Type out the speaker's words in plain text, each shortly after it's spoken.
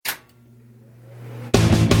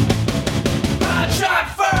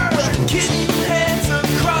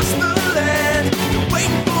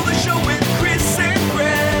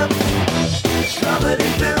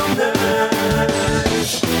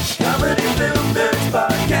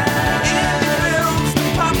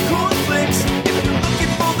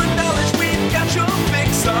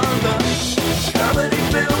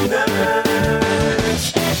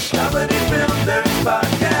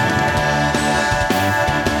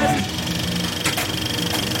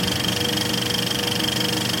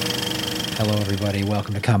Hello, everybody.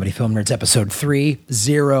 Welcome to Comedy Film Nerds, episode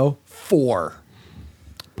 304.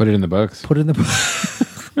 Put it in the books. Put it in the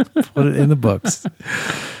Put it in the books.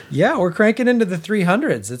 Yeah, we're cranking into the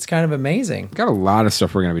 300s. It's kind of amazing. Got a lot of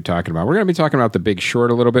stuff we're going to be talking about. We're going to be talking about The Big Short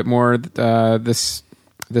a little bit more this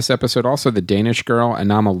episode. Also, The Danish Girl,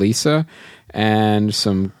 Anomolisa, and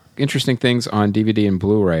some interesting things on DVD and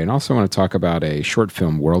Blu-ray. And also want to talk about a short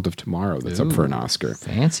film, World of Tomorrow, that's up for an Oscar.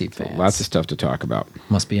 Fancy pants. Lots of stuff to talk about.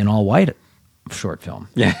 Must be an all-white short film.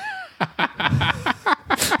 Yeah.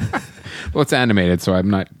 Well, it's animated, so I'm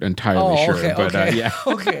not entirely sure. Okay, but okay. yeah.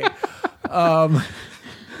 Okay. Well,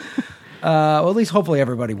 at least hopefully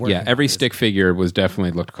everybody worked. Yeah, every stick figure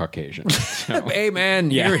definitely looked Caucasian. So.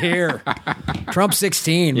 Amen. Yeah. You're here. Trump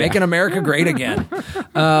 16, making America great again.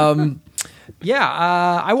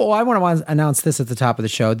 I want to announce this at the top of the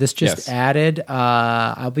show. This just added.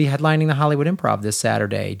 I'll be headlining the Hollywood Improv this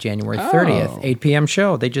Saturday, January 30th, 8 p.m.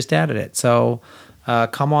 show. They just added it. So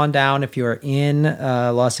come on down if you're in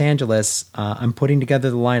Los Angeles. I'm putting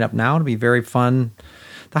together the lineup now. It'll be very fun.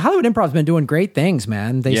 The Hollywood Improv's been doing great things,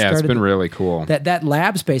 man. It's been really cool. That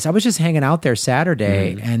lab space. I was just hanging out there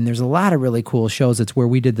Saturday, and there's a lot of really cool shows. It's where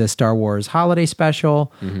we did the Star Wars holiday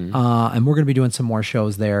special, and we're going to be doing some more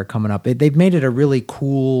shows there coming up. They've made it a really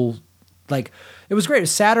cool, it was great. It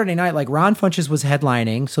was Saturday night. Ron Funches was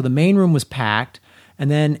headlining, so the main room was packed, and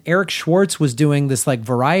then Eric Schwartz was doing this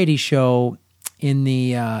variety show in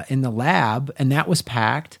the lab, and that was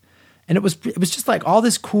packed, and it was just all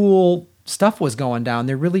this cool stuff was going down.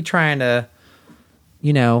 They're really trying to,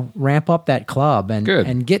 ramp up that club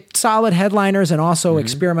and get solid headliners and also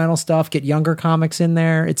experimental stuff. Get younger comics in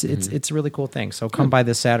there. It's a really cool thing. So come by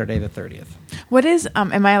this Saturday, the 30th. What is?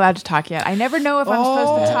 Am I allowed to talk yet? I never know if I'm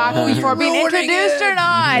supposed to talk before being introduced or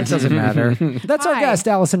not. It doesn't matter. That's our guest,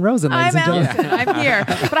 Alison Rosen. I'm Alison. I'm here.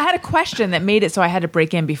 But I had a question that made it so I had to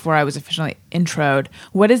break in before I was officially introed.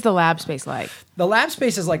 What is the lab space like? The lab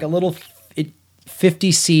space is like a little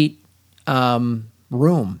 50-seat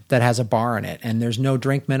room that has a bar in it, and there's no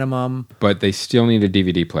drink minimum. But they still need a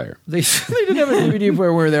DVD player. They didn't have a DVD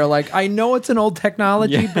player where they're like, I know it's an old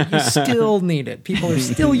technology, but you still need it. People are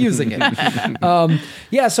still using it.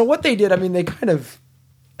 So what they did, they kind of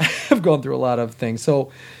have gone through a lot of things. So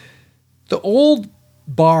the old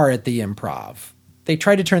bar at the Improv, they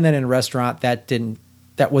tried to turn that into a restaurant.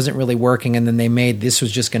 That wasn't really working, and then they made, this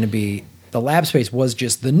was just going to be, the lab space was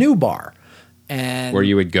just the new bar. And where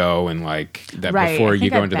you would go and before you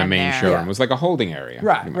go into the main show. It was like a holding area.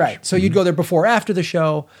 Right. So you'd go there before, after the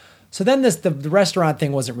show. So then the restaurant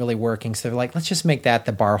thing wasn't really working. So they're like, let's just make that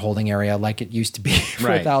the bar holding area like it used to be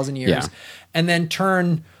for 1,000 years. Yeah. And then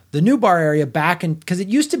turn the new bar area back because it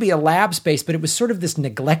used to be a lab space, but it was sort of this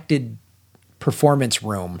neglected performance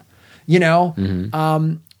room,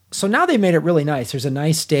 So now they made it really nice. There's a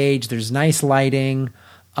nice stage. There's nice lighting.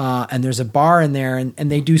 And there's a bar in there, and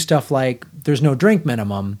they do stuff like there's no drink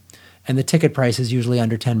minimum, and the ticket price is usually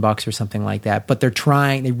under $10 or something like that. But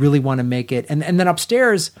they really want to make it. And then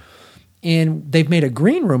upstairs, they've made a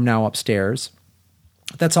green room now upstairs.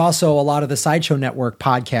 That's also a lot of the Sideshow Network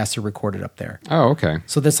podcasts are recorded up there. Oh, okay.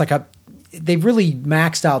 So there's they've really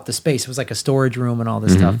maxed out the space. It was like a storage room and all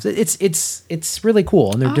this stuff. It's really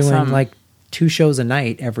cool, and they're doing 2 shows a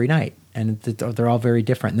night every night, and they're all very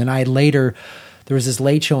different. And then there was this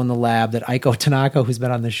late show in the lab that Aiko Tanaka, who's been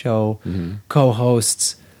on the show,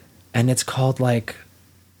 co-hosts, and it's called I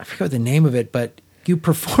forget what the name of it, but you do a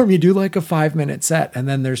 5-minute set, and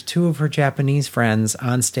then there's 2 of her Japanese friends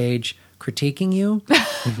on stage critiquing you.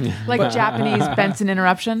 Japanese Benson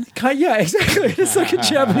interruption? Yeah, exactly. It's like a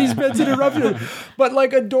Japanese Benson interruption, but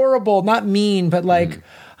adorable, not mean, but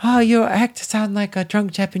oh, you act sound like a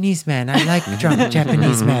drunk Japanese man. I like drunk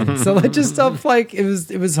Japanese men. So just stuff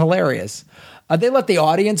it was hilarious. They let the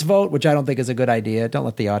audience vote, which I don't think is a good idea. Don't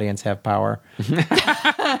let the audience have power.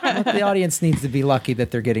 The audience needs to be lucky that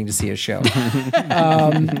they're getting to see a show.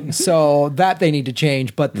 So that they need to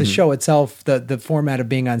change. But the show itself, the format of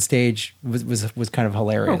being on stage was kind of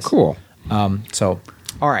hilarious. Oh, cool.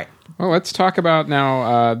 All right. Well, let's talk about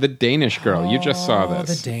now The Danish Girl. You just saw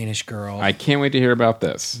this. The Danish Girl. I can't wait to hear about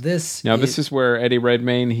this. This is where Eddie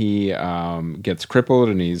Redmayne, he gets crippled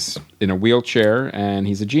and he's in a wheelchair and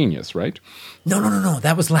he's a genius, right? No.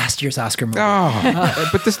 That was last year's Oscar movie. Oh,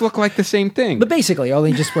 but this looked like the same thing. But basically, all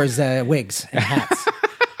he just wears wigs and hats.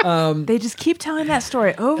 They just keep telling that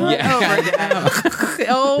story over and over again.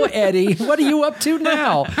 Oh, Eddie, what are you up to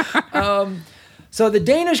now? So The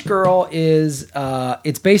Danish Girl is,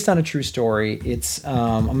 it's based on a true story. It's,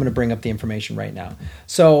 I'm going to bring up the information right now.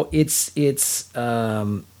 So it's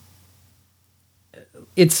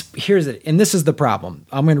here's it, and this is the problem.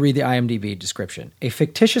 I'm going to read the IMDb description. A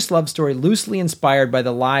fictitious love story loosely inspired by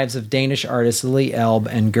the lives of Danish artists Lily Elbe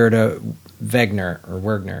and Gerda Wegner.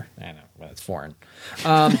 I don't know, that's foreign.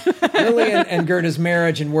 Lily and Gerda's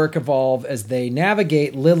marriage and work evolve as they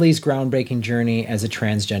navigate Lily's groundbreaking journey as a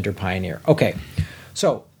transgender pioneer. Okay,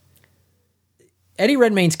 so Eddie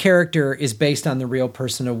Redmayne's character is based on the real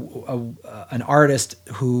person, an artist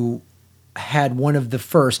who had one of the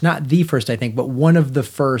first, not the first, I think, but one of the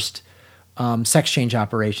first sex change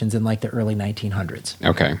operations in like the early 1900s.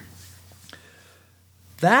 Okay.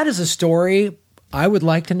 That is a story I would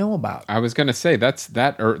like to know about. I was going to say that's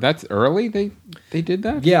early. They did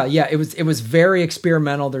that. Yeah. It was very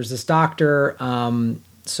experimental. There's this doctor.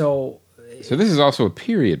 So this is also a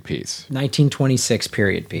period piece. 1926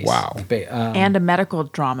 period piece. Wow. And a medical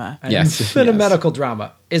drama. Yes. A medical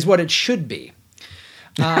drama is what it should be.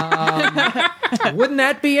 Wouldn't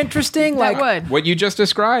that be interesting? That would. What you just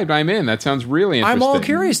described, I'm in. That sounds really interesting. I'm all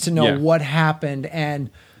curious to know what happened and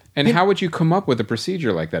how would you come up with a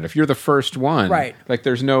procedure like that if you're the first one? Right. Like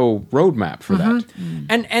there's no roadmap for that.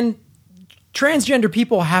 And transgender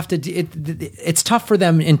people have to. It's tough for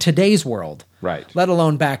them in today's world, right? Let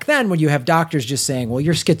alone back then when you have doctors just saying, "Well,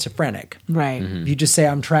 you're schizophrenic." Right. If you just say,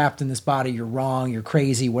 "I'm trapped in this body. You're wrong. You're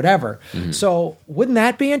crazy. Whatever." So wouldn't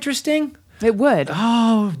that be interesting? It would.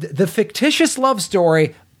 Oh, the fictitious love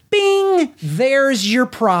story. Bing! There's your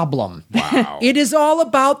problem. Wow. It is all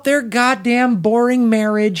about their goddamn boring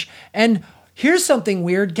marriage. And here's something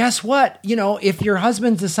weird. Guess what? If your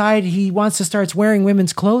husband decides he wants to start wearing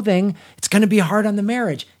women's clothing, it's going to be hard on the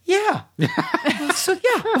marriage. Yeah. So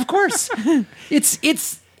yeah, of course.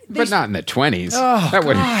 But not in the 20s. Oh, that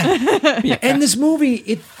would. Yeah. And this movie,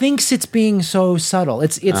 it thinks it's being so subtle.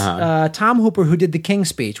 It's Tom Hooper who did The King's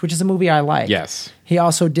Speech, which is a movie I like. Yes. He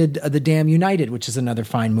also did The Damn United, which is another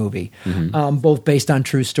fine movie, both based on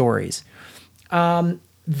true stories.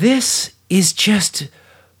 This is just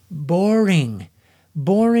boring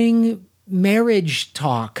marriage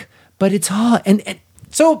talk, but it's all and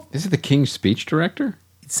so. Is it the King's Speech director?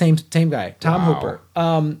 Same guy, Tom Hooper.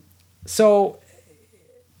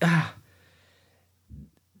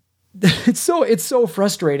 It's so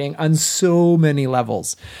frustrating on so many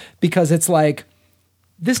levels because it's like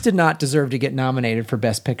this did not deserve to get nominated for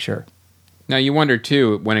Best Picture. Now you wonder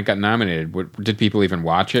too when it got nominated. Did people even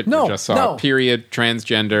watch it? No, or just saw period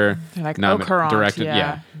transgender like directed.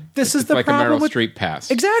 Yeah, this is it's the like problem a Meryl with Streep pass.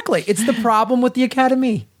 Exactly, it's the problem with the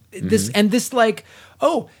Academy.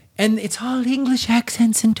 And it's all English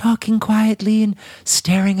accents and talking quietly and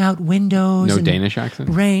staring out windows. No and Danish accent?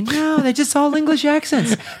 Rain. No, they're just all English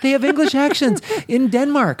accents. They have English accents in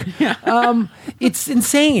Denmark. Yeah. It's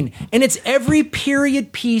insane. And it's every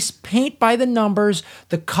period piece, paint by the numbers,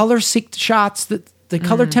 the color shots, the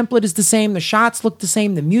color template is the same, the shots look the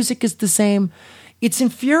same, the music is the same. It's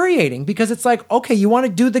infuriating because it's like, okay, you want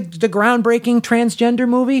to do the groundbreaking transgender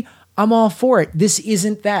movie? I'm all for it. This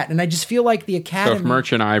isn't that. And I just feel like the Academy... So if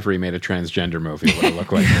Merchant Ivory made a transgender movie, it would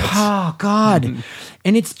look like this. Oh, God.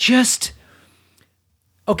 And it's just...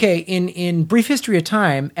 Okay, in Brief History of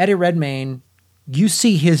Time, Eddie Redmayne, you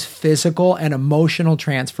see his physical and emotional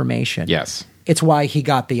transformation. Yes. It's why he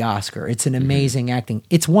got the Oscar. It's an amazing acting.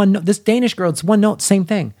 It's one... This Danish Girl, it's one note, same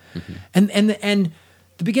thing. And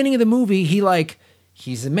the beginning of the movie,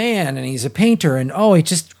 he's a man and he's a painter and he's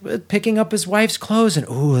just picking up his wife's clothes and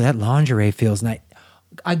that lingerie feels nice.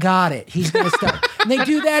 I got it. He's gonna start. And they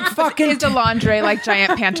do that fucking. Is the lingerie like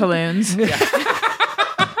giant pantaloons? Yeah.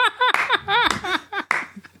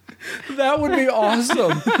 That would be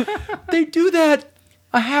awesome. They do that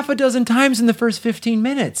a half a dozen times in the first 15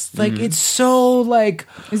 minutes. Like it's so like.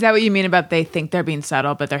 Is that what you mean about they think they're being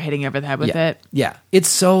subtle, but they're hitting over the head with it? Yeah, it's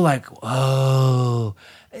so like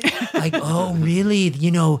like, oh, really?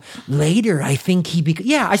 Later, I think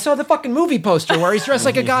I saw the fucking movie poster where he's dressed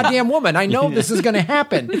like a goddamn woman. I know this is going to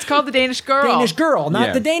happen. It's called The Danish Girl. Danish Girl,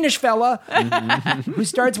 not the Danish fella who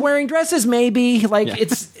starts wearing dresses, maybe. Like,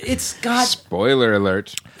 it's got... Spoiler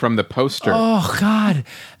alert from the poster. Oh, God.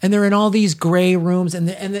 And they're in all these gray rooms, and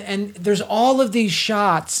there's all of these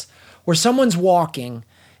shots where someone's walking,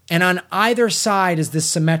 and on either side is this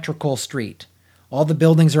symmetrical street. All the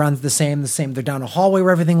buildings are on the same. They're down a hallway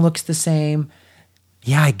where everything looks the same.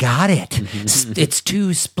 Yeah, I got it. It's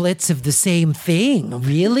two splits of the same thing.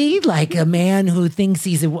 Really? Like a man who thinks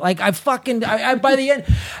he's by the end,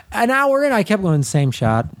 an hour in, I kept going, same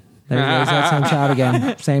shot. There's that same shot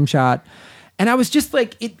again. Same shot. And I was just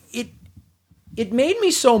like, it made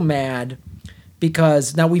me so mad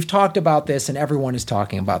because now we've talked about this and everyone is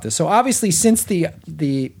talking about this. So obviously since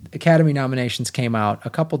the Academy nominations came out, a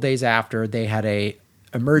couple days after, they had a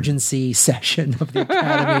emergency session of the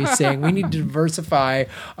Academy saying we need to diversify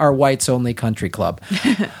our whites-only country club.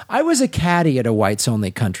 I was a caddy at a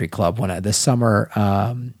whites-only country club this summer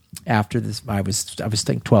after this. I was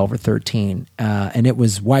think 12 or 13, and it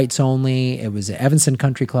was whites only. It was Evanston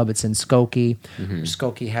Country Club. It's in Skokie.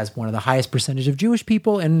 Skokie has one of the highest percentage of Jewish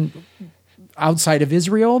people outside of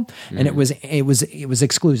Israel, and it was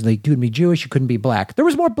exclusive. Like, you couldn't be Jewish, you couldn't be black. There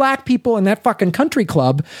was more black people in that fucking country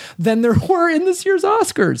club than there were in this year's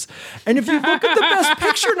Oscars. And if you look at the Best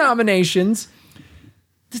Picture nominations,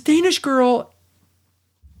 the Danish Girl.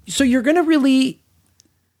 So you're going to really,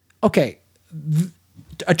 okay,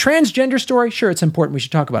 a transgender story. Sure, it's important. We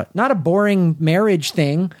should talk about it. Not a boring marriage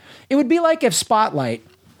thing. It would be like if Spotlight.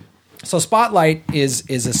 So Spotlight is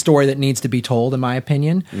a story that needs to be told, in my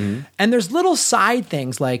opinion. And there's little side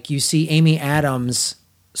things, like you see Amy Adams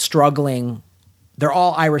struggling. They're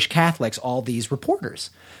all Irish Catholics, all these reporters.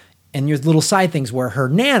 And there's little side things where her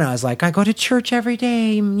Nana is like, I go to church every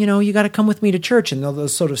day. You got to come with me to church. And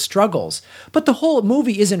those sort of struggles. But the whole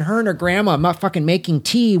movie isn't her and her grandma not fucking making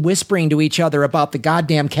tea, whispering to each other about the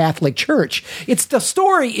goddamn Catholic Church. It's the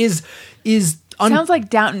story is sounds like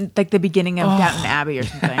Downton, like the beginning of Downton Abbey or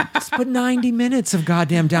something. But 90 minutes of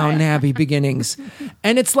goddamn Downton Abbey beginnings.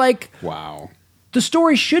 And it's like, wow. The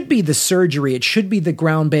story should be the surgery. It should be the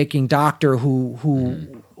groundbreaking doctor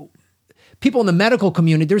who people in the medical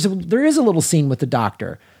community, there is a little scene with the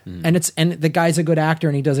doctor, and the guy's a good actor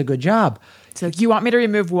and he does a good job. It's like, you want me to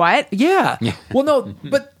remove what? Yeah. Well, no,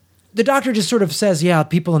 but the doctor just sort of says, yeah,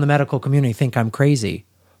 people in the medical community think I'm crazy.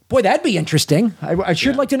 Boy, that'd be interesting. I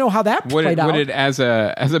should like to know how that played out. As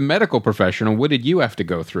a medical professional, what did you have to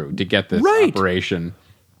go through to get this operation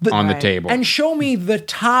on the table? And show me the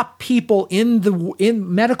top people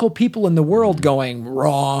in medical people in the world going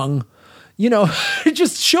wrong.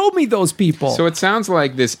 Just show me those people. So it sounds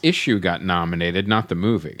like this issue got nominated, not the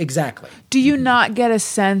movie. Exactly. Do you not get a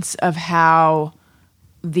sense of how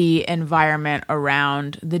the environment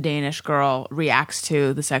around the Danish Girl reacts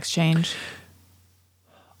to the sex change?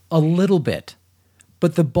 A little bit.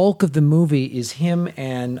 But the bulk of the movie is him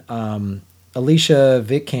and Alicia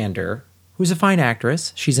Vikander, who's a fine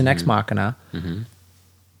actress. She's an ex machina.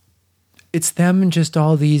 It's them and just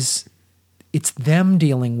all these... It's them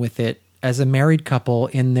dealing with it as a married couple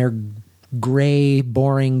in their gray,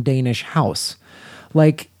 boring Danish house.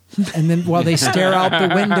 Like, and then while they stare out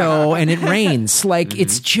the window and it rains, like,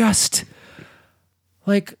 it's just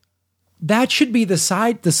like, that should be the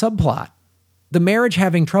subplot. The marriage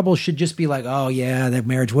having trouble should just be like, oh yeah, that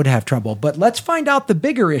marriage would have trouble. But let's find out the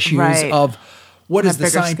bigger issues of what is the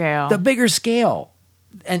sign, the bigger scale.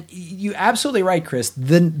 And you absolutely right, Chris.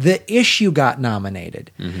 The issue got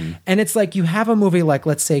nominated. And it's like you have a movie like,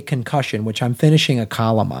 let's say, Concussion, which I'm finishing a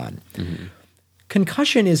column on.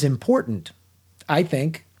 Concussion is important, I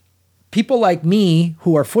think. People like me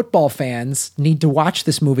who are football fans need to watch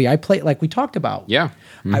this movie. I play, like we talked about. Yeah.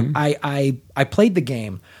 I played the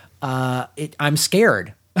game. I'm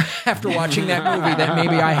scared after watching that movie that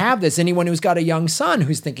maybe I have this. Anyone who's got a young son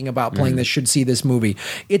who's thinking about playing this should see this movie.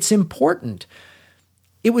 It's important.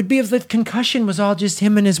 It would be if the Concussion was all just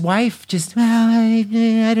him and his wife. Just,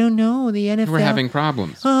 I don't know. The NFL. We're having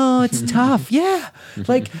problems. Oh, it's tough. Yeah.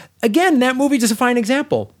 Like, again, that movie is a fine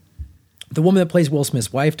example. The woman that plays Will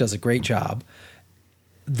Smith's wife does a great job.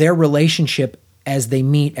 Their relationship as they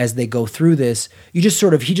meet, as they go through this, he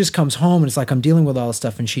just comes home and it's like, I'm dealing with all this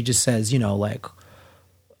stuff. And she just says, like,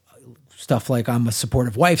 stuff like, I'm a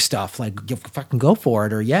supportive wife stuff, like, you fucking go for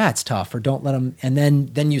it, or yeah, it's tough, or don't let him. And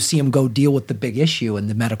then you see him go deal with the big issue and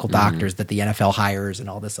the medical doctors that the NFL hires and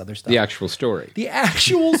all this other stuff. The actual story. Yeah.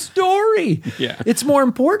 It's more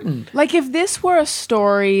important. Like, if this were a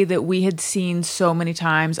story that we had seen so many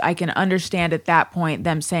times, I can understand at that point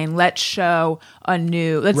them saying, let's show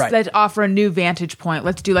let's offer a new vantage point.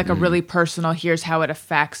 Let's do like a really personal, here's how it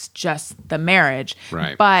affects just the marriage.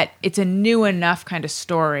 Right. But it's a new enough kind of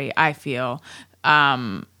story, I feel,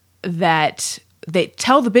 that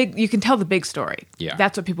you can tell the big story. Yeah.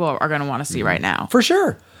 That's what people are going to want to see right now. For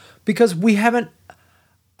sure. Because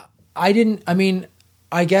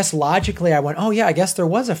I guess logically I went, oh yeah, I guess there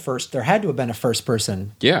had to have been a first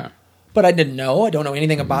person. Yeah. But I didn't know. I don't know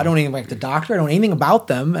anything about. I don't even like the doctor. I don't know anything about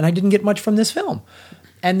them, and I didn't get much from this film.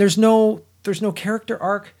 And there's no character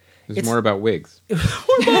arc. It's more about wigs. More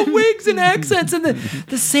about wigs and accents and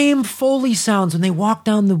the same Foley sounds when they walk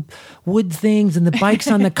down the wood things and the bikes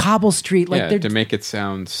on the cobble street. Like to make it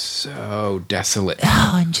sound so desolate.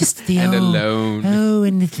 Oh, and just and alone. Oh,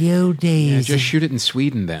 and it's the old days. Yeah, just shoot it in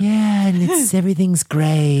Sweden then. Yeah, and everything's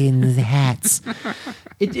gray and the hats.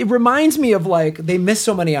 It reminds me of, like, they miss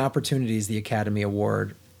so many opportunities, the Academy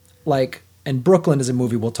Award. Like, And Brooklyn is a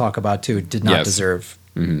movie we'll talk about too. Did not deserve.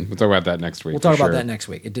 Mm-hmm. We'll talk about that next week. We'll talk about that next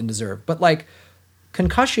week. It didn't deserve. But like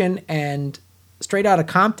Concussion and Straight Outta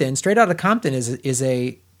Compton. Straight Outta Compton is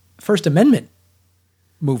a First Amendment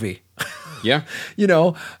movie. Yeah.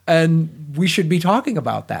 And we should be talking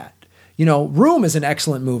about that. Room is an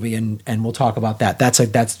excellent movie, and we'll talk about that.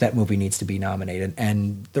 That movie needs to be nominated.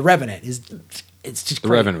 And The Revenant it's just The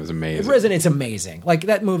great. Revenant was amazing. The Revenant's amazing. Like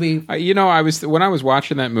that movie. When I was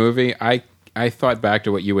watching that movie, I thought back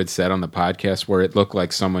to what you had said on the podcast, where it looked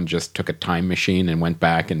like someone just took a time machine and went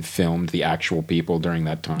back and filmed the actual people during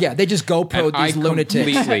that time. Yeah, they just GoPro'd these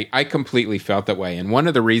lunatics. I completely felt that way. And one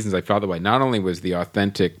of the reasons I felt that way, not only was the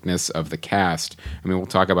authenticness of the cast, I mean, we'll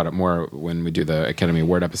talk about it more when we do the Academy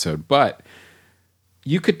Award episode, but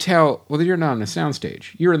you could tell, well, you're not on a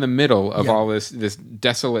soundstage. You're in the middle of all this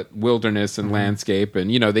desolate wilderness and landscape. And,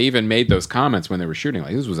 they even made those comments when they were shooting.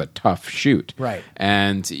 Like, this was a tough shoot. Right.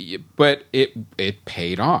 But it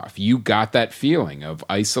paid off. You got that feeling of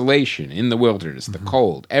isolation in the wilderness, the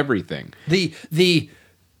cold, everything. If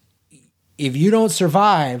you don't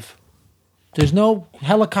survive, there's no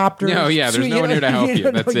helicopter. No, there's no one here to help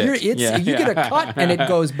you. That's it. You get a cut and it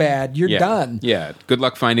goes bad, you're done. Yeah. Good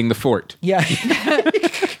luck finding the fort. Yeah.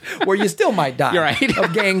 Where you still might die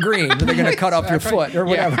of gangrene. They're going to cut off your foot or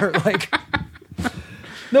whatever. Like,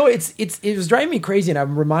 no, it was driving me crazy, and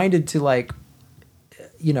I'm reminded to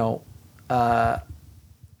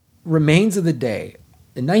Remains of the Day.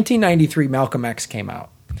 In 1993, Malcolm X came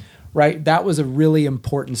out. Right? That was a really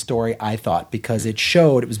important story, I thought, because it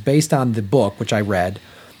was based on the book, which I read.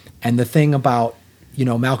 And the thing about,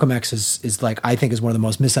 Malcolm X is like, I think is one of the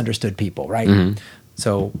most misunderstood people, right? Mm-hmm.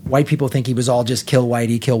 So white people think he was all just kill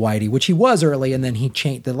Whitey, which he was early. And then he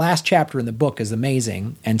changed. The last chapter in the book is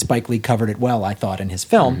amazing. And Spike Lee covered it well, I thought, in his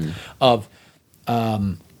film of,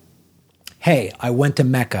 hey, I went to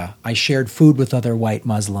Mecca. I shared food with other white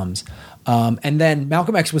Muslims. And then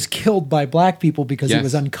Malcolm X was killed by black people because he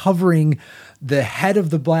was uncovering the head of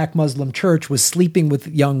the black Muslim church was sleeping with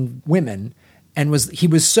young women, and he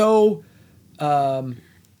was so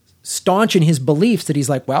staunch in his beliefs that he's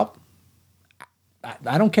like, well,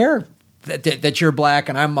 I don't care that you're black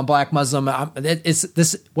and I'm a black Muslim.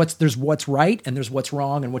 There's what's right and there's what's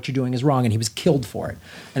wrong, and what you're doing is wrong. And he was killed for it.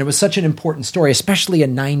 And it was such an important story, especially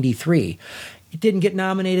in 93. It didn't get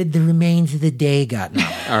nominated. The Remains of the Day got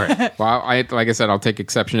nominated. All right. Well, like I said, I'll take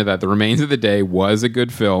exception to that. The Remains of the Day was a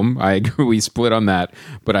good film. I agree. We split on that,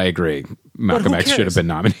 but I agree. Malcolm X should have been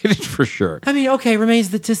nominated for sure. I mean, okay,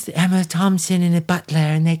 Remains of just Emma Thompson and a butler,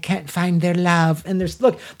 and they can't find their love. And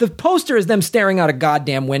look, the poster is them staring out a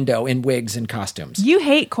goddamn window in wigs and costumes. You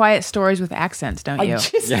hate quiet stories with accents, don't you?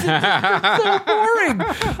 It's so boring.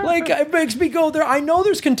 Like, it makes me go there. I know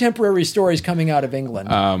there's contemporary stories coming out of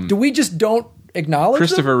England. Do we just don't acknowledge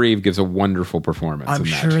Christopher Reeve gives a wonderful performance. I'm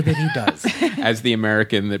sure that he does. As the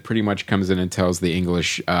American that pretty much comes in and tells the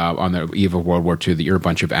English on the eve of World War II that you're a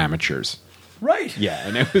bunch of amateurs. Right. Yeah,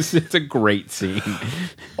 and it's a great scene.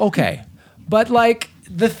 Okay. But like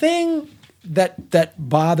the thing that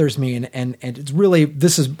bothers me and it's really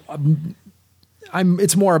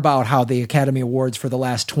it's more about how the Academy Awards for the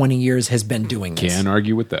last 20 years has been doing this. Can't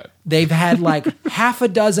argue with that. They've had like half a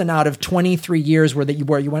dozen out of 23 years where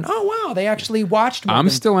you went, oh wow, they actually watched. I'm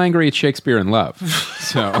still angry at Shakespeare in Love.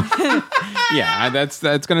 So yeah, that's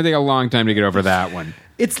going to take a long time to get over that one.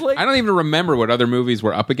 It's like I don't even remember what other movies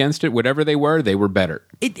were up against it. Whatever they were better.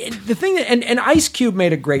 The thing that and Ice Cube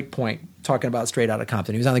made a great point talking about Straight Outta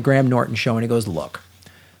Compton. He was on the Graham Norton show and he goes, look,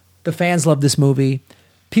 the fans love this movie.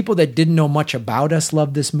 People that didn't know much about us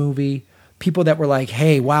loved this movie. People that were like,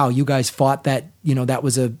 hey, wow, you guys fought that, that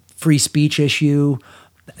was a free speech issue.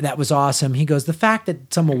 That was awesome. He goes, the fact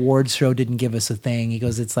that some awards show didn't give us a thing, he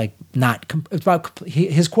goes, it's like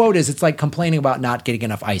his quote is, it's like complaining about not getting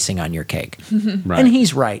enough icing on your cake. Right. And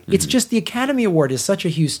he's right. Mm-hmm. It's just the Academy Award is such a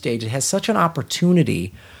huge stage. It has such an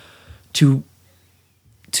opportunity to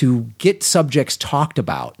get subjects talked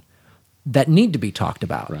about that need to be talked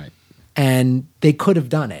about. Right. And they could have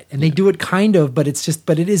done it. And they do it kind of, but it's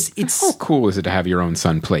how cool is it to have your own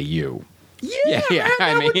son play you? Yeah,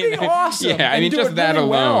 that would be awesome. Yeah, I mean, just that really alone,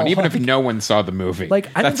 well. Even if no one saw the movie. Like,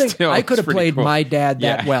 I don't think I could have played my dad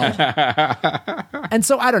that well. And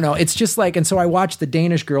so, I don't know. It's just like, and so I watched The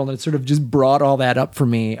Danish Girl, and it sort of just brought all that up for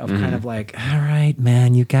me of kind of like, all right,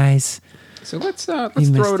 man, you guys. So let's throw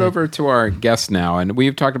it over to our guest now. And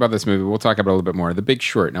we've talked about this movie. We'll talk about it a little bit more. The Big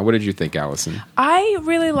Short. Now, what did you think, Allison? I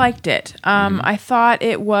really liked it. I thought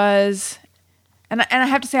it was... And I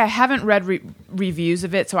have to say, I haven't read reviews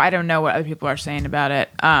of it, so I don't know what other people are saying about it.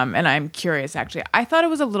 And I'm curious, actually. I thought it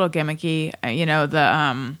was a little gimmicky.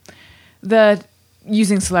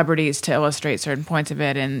 using celebrities to illustrate certain points of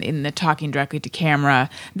it and in the talking directly to camera.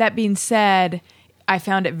 That being said, I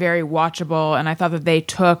found it very watchable, and I thought that they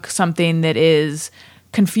took something that is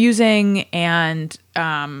confusing and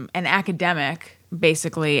academic,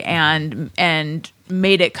 basically, and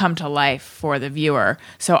made it come to life for the viewer.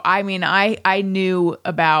 So, I mean, I knew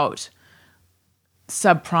about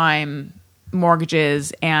subprime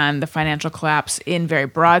mortgages and the financial collapse in very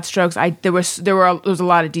broad strokes. There was a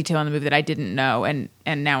lot of detail in the movie that I didn't know, and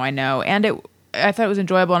now I know. And I thought it was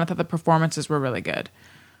enjoyable, and I thought the performances were really good.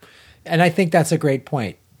 And I think that's a great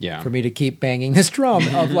point for me to keep banging this drum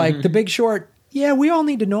of like The Big Short. Yeah, we all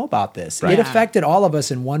need to know about this. Right. It affected all of us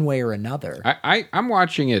in one way or another. I'm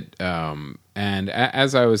watching it, and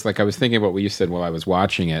as I was thinking about what you said while I was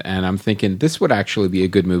watching it, and I'm thinking this would actually be a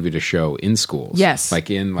good movie to show in schools. Yes, like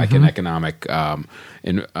in an economic class,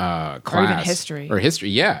 or even history.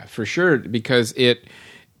 Yeah, for sure, because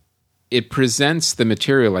it presents the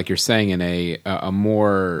material, like you're saying, in a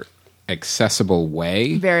more accessible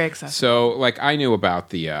way. Very accessible. So, like, I knew about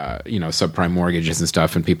the subprime mortgages and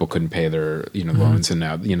stuff, and people couldn't pay their loans, and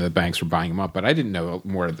now the banks were buying them up. But I didn't know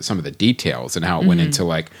more of some of the details and how it went into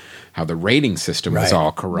like how the rating system was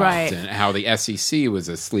all corrupt, and how the SEC was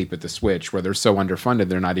asleep at the switch, where they're so underfunded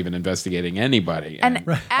they're not even investigating anybody. And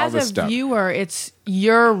as a viewer,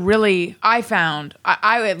 I found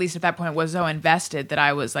I at least at that point was so invested that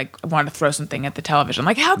I was like, I wanted to throw something at the television.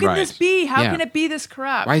 Like, how can this be? How can it be this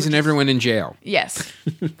corrupt? Why isn't everyone in jail? Yes.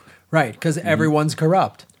 Right, because everyone's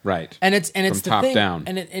corrupt. Right. And it's from the top thing, down.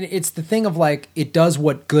 and it's the thing of like, it does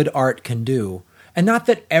what good art can do. And not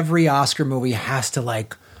that every Oscar movie has to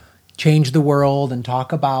like change the world and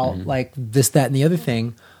talk about like this, that, and the other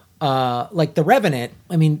thing. Like The Revenant,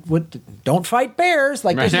 I mean, don't fight bears.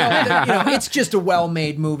 Like, there's it's just a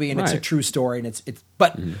well-made movie, and it's a true story, and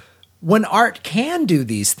but when art can do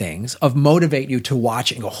these things of motivate you to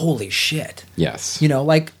watch it and go, holy shit. Yes.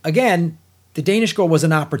 Like, again, The Danish Girl was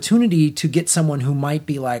an opportunity to get someone who might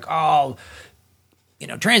be like, oh,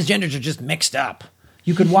 transgenders are just mixed up.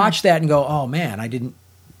 You could watch that and go, oh man, I didn't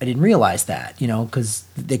realize that, because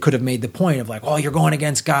they could have made the point of like, oh, you're going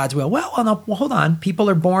against God's will. Well, hold on. People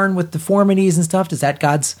are born with deformities and stuff. Is that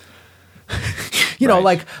God's,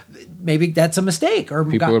 like maybe that's a mistake. Or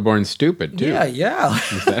people are born stupid too. Yeah.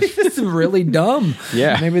 It's really dumb.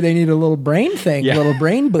 Yeah. Maybe they need a little brain thing, a little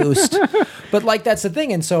brain boost. But like, that's the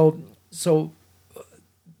thing. And so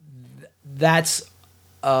that's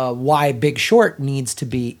why Big Short needs to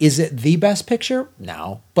be. Is it the best picture?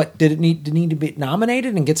 No. But did it need to be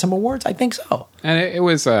nominated and get some awards? I think so. And it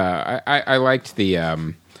was. I liked the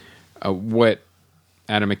what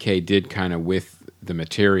Adam McKay did kind of with the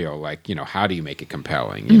material. Like, how do you make it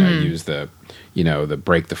compelling? Use the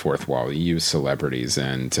break the fourth wall. You use celebrities,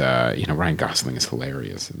 and Ryan Gosling is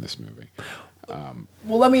hilarious in this movie.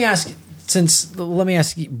 Well, let me ask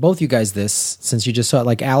both you guys this, since you just saw it,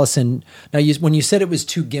 like Alison. Now, when you said it was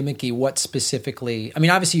too gimmicky, what specifically? I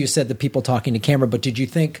mean, obviously you said the people talking to camera, but did you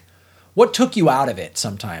think what took you out of it?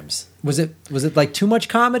 Sometimes was it like too much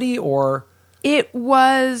comedy, or it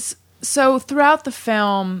was? So throughout the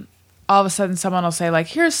film, all of a sudden someone will say like,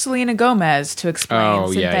 "Here's Selena Gomez to explain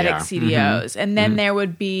synthetic CDOs," and then there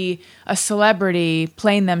would be a celebrity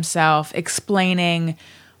playing themselves explaining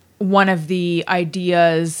one of the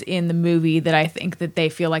ideas in the movie that I think that they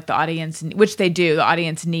feel like the audience, which they do, the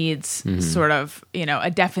audience needs sort of,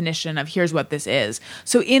 a definition of here's what this is.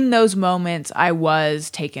 So in those moments, I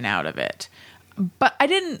was taken out of it. But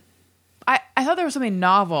I thought there was something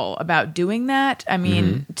novel about doing that. I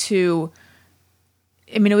mean, it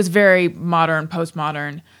was very modern,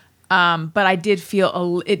 postmodern. But it did feel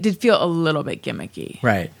a little bit gimmicky.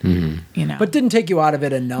 Right. But didn't take you out of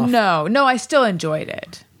it enough. No, I still enjoyed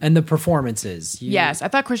it. And the performances. Yes, I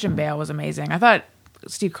thought Christian Bale was amazing. I thought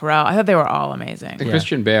Steve Carell, I thought they were all amazing.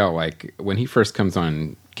 Christian Bale, like, when he first comes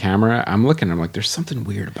on camera, I'm looking at him like, there's something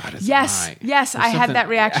weird about his eye. Yes, I had that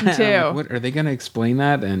reaction too. Like, what, are they going to explain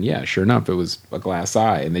that? And yeah, sure enough, it was a glass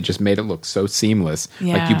eye, and they just made it look so seamless.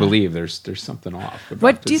 Yeah. Like, you believe there's something off.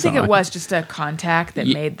 What do you think it was? Just a contact that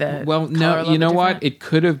made the no, you know what? It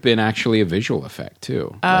could have been actually a visual effect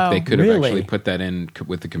too. Like, they could have actually put that in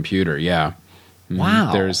with the computer. Yeah.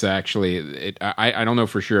 Wow. There's actually, I don't know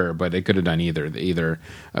for sure, but it could have done either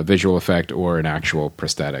a visual effect or an actual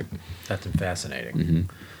prosthetic. That's fascinating.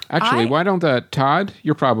 Actually, why don't Todd?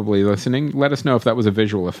 You're probably listening. Let us know if that was a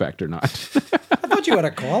visual effect or not. I thought you had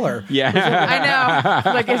a caller. Yeah. I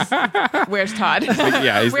know. Like, where's Todd?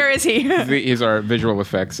 Yeah, Where is he? He's our visual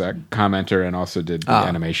effects commenter and also did the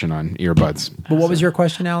animation on earbuds. But what was your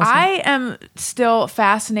question, Allison? I am still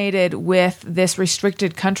fascinated with this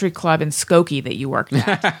restricted country club in Skokie that you worked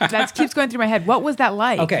at. That keeps going through my head. What was that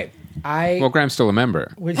like? Okay. Well, Graham's still a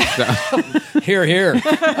member. Here.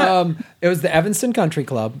 It was the Evanston Country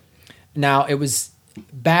Club. Now, it was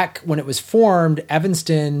back when it was formed,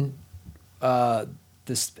 Evanston...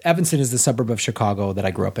 Evanston is the suburb of Chicago that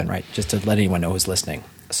I grew up in, right? Just to let anyone know who's listening.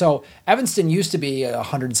 So Evanston used to be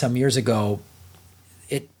 100 and some years ago.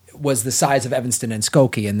 It was the size of Evanston and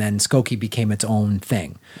Skokie, and then Skokie became its own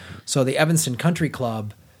thing. So the Evanston Country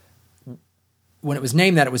Club, when it was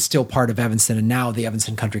named that, it was still part of Evanston, and now the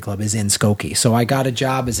Evanston Country Club is in Skokie. So I got a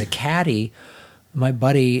job as a caddy. My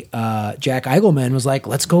buddy Jack Eigelman was like,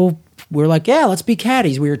 "Let's go." We were like, "Yeah, let's be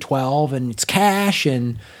caddies." We were 12, and it's cash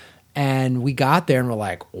and we got there and we're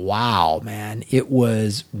like, wow, man, it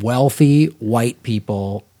was wealthy white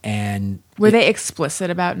people. And were they explicit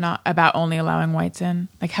about only allowing whites in?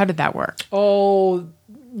 Like, how did that work? Oh,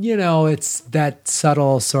 it's that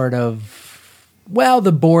subtle sort of, well,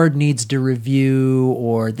 the board needs to review,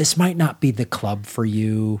 or this might not be the club for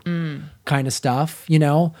you kind of stuff,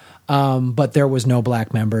 But there was no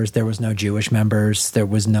black members. There was no Jewish members. It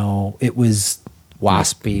was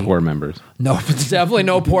waspy. Poor members. No, definitely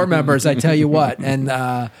no poor members, I tell you what.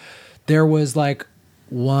 And there was like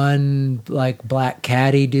one like black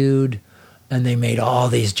caddy dude, and they made all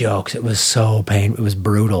these jokes. It was so painful. It was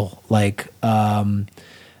brutal. Like, and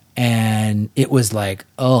it was like,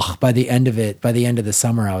 by the end of the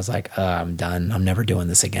summer, I was like, I'm done. I'm never doing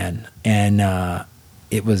this again. And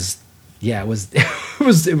it was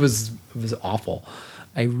awful.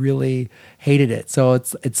 I really hated it. So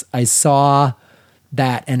I saw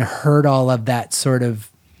that and heard all of that sort of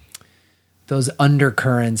those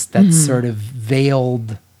undercurrents that sort of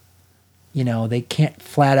veiled, they can't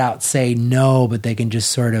flat out say no, but they can just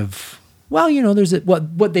sort of, well, there's a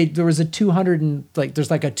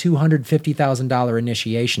 $250,000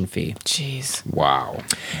 initiation fee. Jeez. Wow.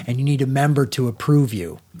 And you need a member to approve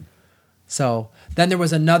you. So then there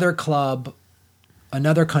was another country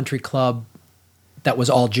club that was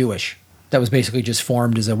all Jewish. That was basically just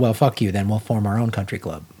formed as well, fuck you, then we'll form our own country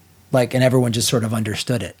club. Like, and everyone just sort of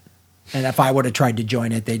understood it. And if I would have tried to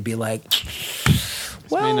join it, they'd be like,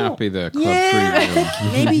 well, this may not be the club for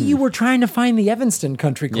you. Maybe you were trying to find the Evanston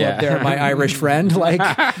Country Club there, my Irish friend. Like,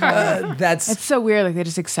 It's so weird. Like, they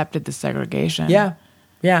just accepted the segregation. Yeah.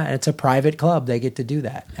 Yeah, and it's a private club. They get to do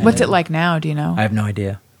that. And what's it like now? Do you know? I have no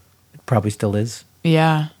idea. It probably still is.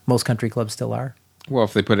 Yeah. Most country clubs still are. Well,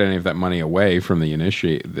 if they put any of that money away from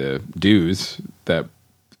the dues, that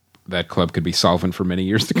club could be solvent for many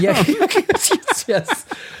years to come. Yeah. yes.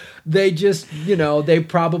 They just, they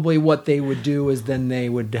probably, what they would do is then they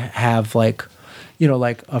would have like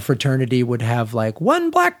a fraternity would have like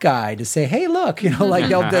one black guy to say, hey, look, that's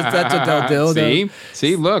what they'll do.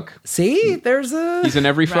 See, look. See, he's in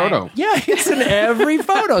every photo. Yeah, he's in every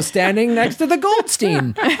photo standing next to the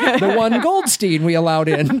Goldstein, the one Goldstein we allowed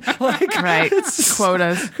in. Like, right.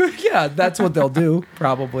 Quotas. Yeah, that's what they'll do,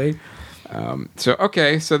 probably. So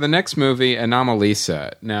the next movie,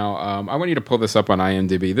 Anomolisa. Now, I want you to pull this up on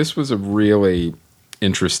IMDb. This was a really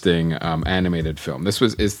interesting animated film. This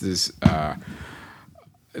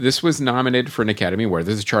was nominated for an Academy Award.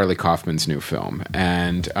 This is Charlie Kaufman's new film,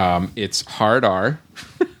 and it's hard R,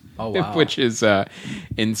 which is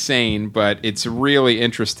insane, but it's really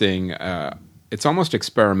interesting. It's almost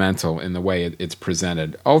experimental in the way it's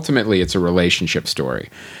presented. Ultimately, it's a relationship story.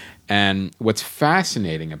 And what's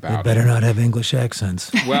fascinating about they better not have English accents.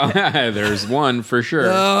 Well, there's one for sure.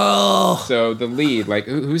 Oh. So the lead, like,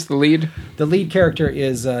 who's the lead? The lead character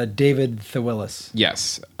is David Thewlis.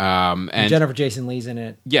 Yes, and Jennifer Jason Leigh's in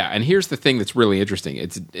it. Yeah, and here's the thing that's really interesting.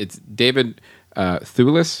 It's David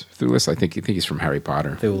Thewlis. Thewlis, I think he's from Harry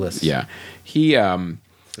Potter. Thewlis. Yeah, Thewlis.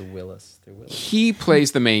 He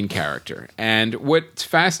plays the main character, and what's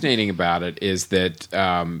fascinating about it is that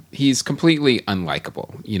he's completely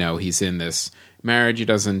unlikable. He's in this marriage he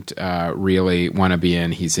doesn't really want to be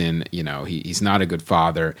in. He's in, he's not a good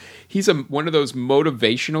father. He's one of those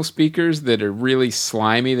motivational speakers that are really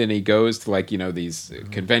slimy. Then he goes to these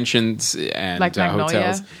conventions and like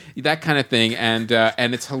hotels, that kind of thing, and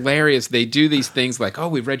it's hilarious. They do these things like, oh,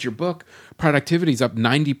 we've read your book. Productivity's up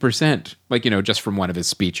 90%, just from one of his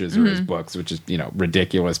speeches or his books, which is,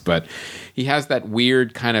 ridiculous. But he has that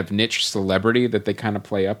weird kind of niche celebrity that they kind of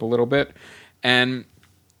play up a little bit. And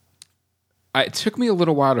it took me a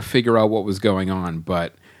little while to figure out what was going on,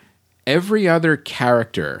 but every other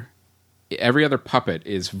character every other puppet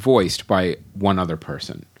is voiced by one other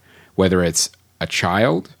person. Whether it's a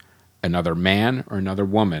child, another man, or another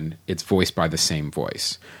woman, it's voiced by the same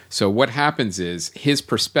voice. So what happens is his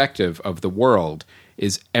perspective of the world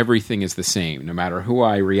is everything is the same. No matter who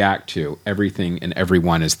I react to, everything and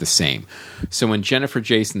everyone is the same. So when Jennifer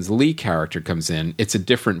Jason's Lee character comes in, it's a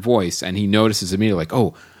different voice, and he notices immediately, like,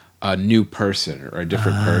 oh, a new person or a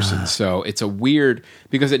different person. So it's a weird,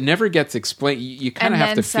 because it never gets explained. You kind of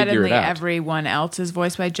have to figure it out. And then suddenly everyone else is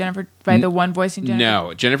voiced by the one voicing Jennifer?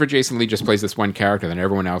 No, Jennifer Jason Leigh just plays this one character, then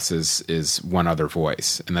everyone else is one other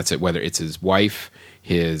voice. And that's it, whether it's his wife,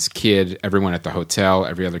 his kid, everyone at the hotel,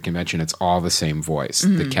 every other convention, it's all the same voice.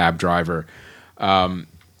 The cab driver.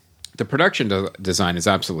 The production design is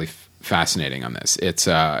absolutely fascinating on this. It's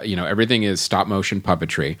everything is stop motion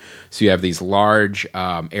puppetry. So you have these large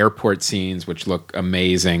airport scenes which look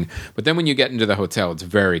amazing, but then when you get into the hotel, it's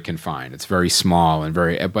very confined. It's very small and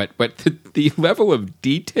very. But the level of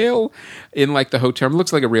detail in like the hotel room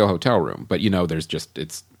looks like a real hotel room, but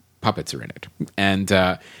it's puppets are in it,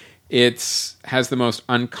 and it has the most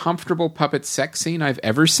uncomfortable puppet sex scene I've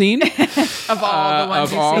ever seen. Of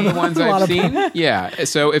all the ones I've seen. Yeah.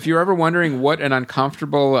 So if you're ever wondering what an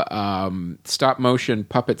uncomfortable stop motion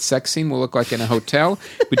puppet sex scene will look like in a hotel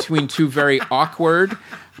between two very awkward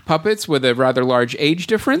puppets with a rather large age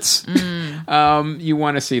difference, you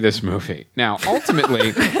want to see this movie. Now,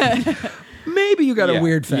 ultimately... Maybe you got a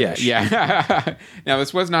weird fetish. Yeah. Now,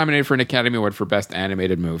 this was nominated for an Academy Award for Best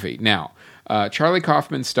Animated Movie. Now, Charlie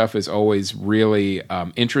Kaufman's stuff is always really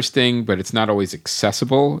interesting, but it's not always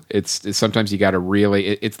accessible. It's sometimes you got to really...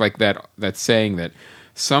 It's like that saying that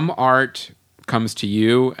some art comes to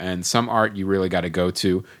you and some art you really got to go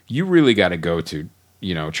to. You really got to go to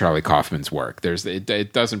Charlie Kaufman's work.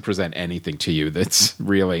 It doesn't present anything to you that's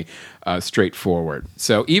really straightforward.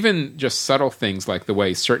 So even just subtle things like the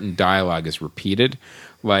way certain dialogue is repeated,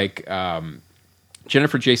 like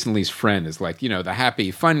Jennifer Jason Leigh's friend is like, the happy,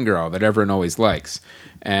 fun girl that everyone always likes.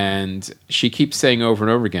 And she keeps saying over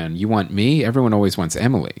and over again, you want me? Everyone always wants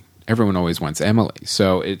Emily. Everyone always wants Emily.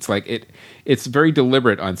 So it's like it's very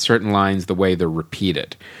deliberate on certain lines, the way they're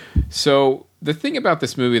repeated. So the thing about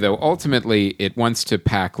this movie, though, ultimately, it wants to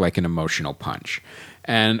pack like an emotional punch.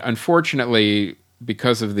 And unfortunately,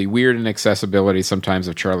 because of the weird inaccessibility sometimes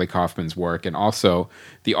of Charlie Kaufman's work and also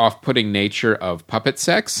the off-putting nature of puppet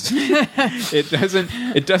sex, it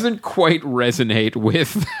doesn't quite resonate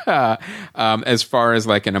with as far as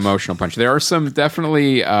like an emotional punch. There are some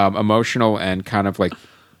definitely emotional and kind of like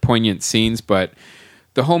poignant scenes, but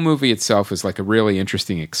the whole movie itself is like a really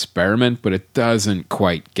interesting experiment, but it doesn't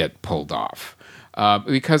quite get pulled off.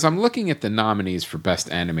 Because I'm looking at the nominees for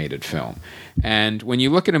Best Animated Film. And when you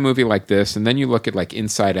look at a movie like this, and then you look at like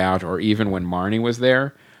Inside Out, or even when Marnie was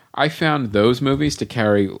there, I found those movies to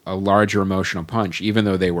carry a larger emotional punch, even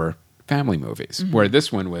though they were family movies. Where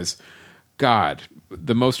this one was, God,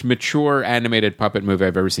 the most mature animated puppet movie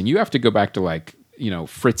I've ever seen. You have to go back to like,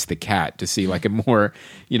 Fritz the Cat to see like a more,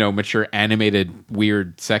 mature animated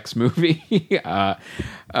weird sex movie.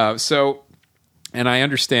 And I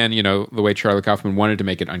understand, the way Charlie Kaufman wanted to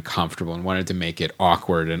make it uncomfortable and wanted to make it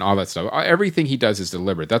awkward and all that stuff. Everything he does is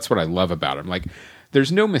deliberate. That's what I love about him. Like,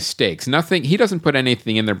 there's no mistakes. Nothing. He doesn't put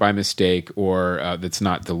anything in there by mistake or that's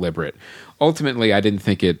not deliberate. Ultimately, I didn't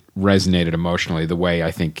think it resonated emotionally the way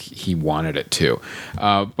I think he wanted it to.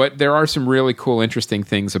 But there are some really cool, interesting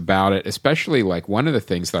things about it, especially like one of the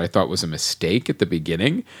things that I thought was a mistake at the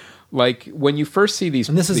beginning. Like when you first see these,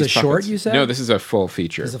 and this is a puppets, short, you said? No, this is a full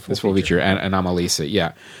feature. This full feature, Anomolisa.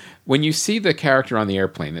 Yeah, when you see the character on the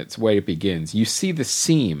airplane, that's the way it begins. You see the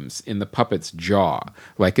seams in the puppet's jaw,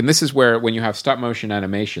 and this is where when you have stop motion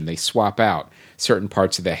animation, they swap out certain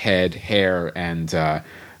parts of the head, hair, and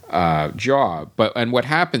jaw. And what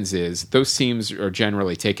happens is those seams are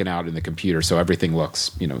generally taken out in the computer, so everything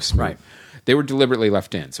looks smooth. Right. They were deliberately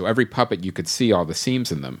left in. So every puppet, you could see all the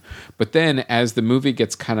seams in them. But then as the movie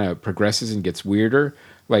gets kind of progresses and gets weirder,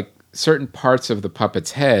 like certain parts of the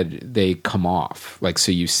puppet's head, they come off.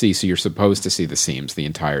 So you're supposed to see the seams the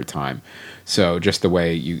entire time. So just the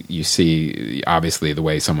way you see, obviously, the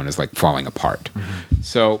way someone is like falling apart. Mm-hmm.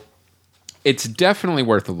 So it's definitely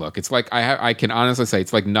worth a look. It's like, I can honestly say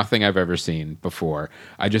it's like nothing I've ever seen before.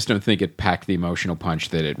 I just don't think it packed the emotional punch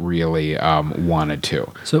that it really wanted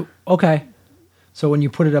to. So, okay. So when you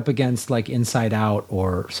put it up against like Inside Out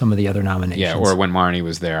or some of the other nominations, yeah, or when Marnie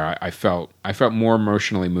was there, I felt more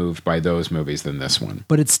emotionally moved by those movies than this one.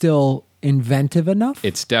 But it's still inventive enough?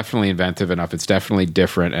 It's definitely inventive enough. It's definitely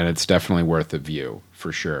different, and it's definitely worth a view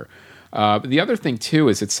for sure. The other thing too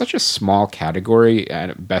is it's such a small category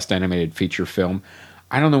at Best Animated Feature Film.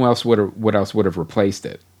 I don't know what else would have replaced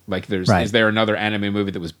it. Like, is there another anime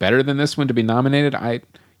movie that was better than this one to be nominated? I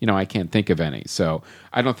can't think of any. So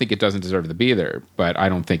I don't think it doesn't deserve to be there, but I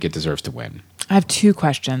don't think it deserves to win. I have 2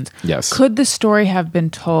 questions. Yes. Could the story have been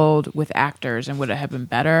told with actors, and would it have been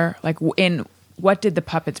better? Like, what did the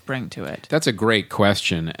puppets bring to it? That's a great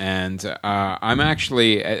question, and I'm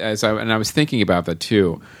actually, I was thinking about that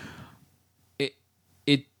too.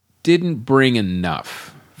 It didn't bring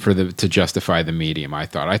enough to justify the medium. I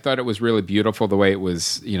thought it was really beautiful the way it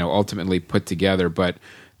was, ultimately put together, but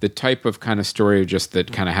the type of kind of story just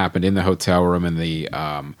that kind of happened in the hotel room and the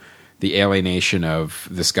alienation of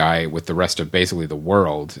this guy with the rest of basically the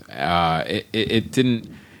world, it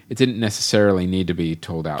didn't necessarily need to be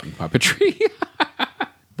told out in puppetry.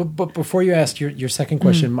 But before you ask your second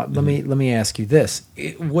question, let me ask you this: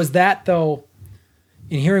 was that, though,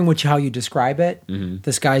 in hearing how you describe it,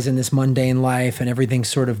 this guy's in this mundane life and everything's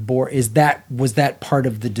sort of bored? Was that part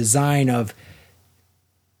of the design of?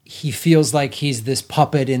 He feels like he's this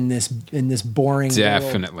puppet in this boring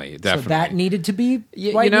definitely world. So that needed to be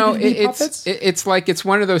puppets? It's like, it's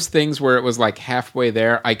one of those things where it was like halfway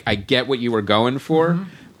there. I get what you were going for,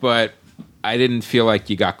 but I didn't feel like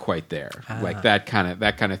you got quite there. Like that kind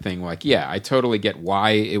of thing. Like, yeah, I totally get why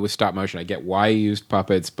it was stop motion. I get why you used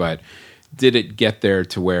puppets, but did it get there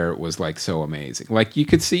to where it was like so amazing? Like, you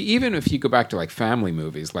could see, even if you go back to like family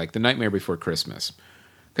movies, like The Nightmare Before Christmas,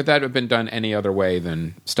 could that have been done any other way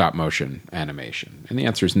than stop motion animation? And the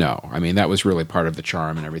answer is no. I mean, that was really part of the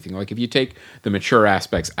charm and everything. Like, if you take the mature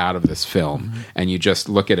aspects out of this film and you just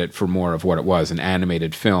look at it for more of what it was, an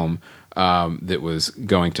animated film that was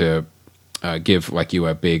going to give like you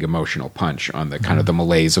a big emotional punch on the kind of the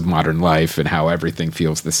malaise of modern life and how everything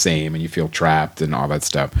feels the same and you feel trapped and all that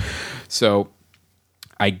stuff. So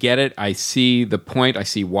I get it. I see the point. I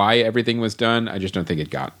see why everything was done. I just don't think it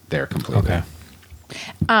got there completely. Okay.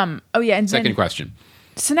 And second question.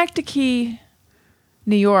 Schenectady,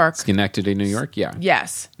 New York. Schenectady, New York. Yeah.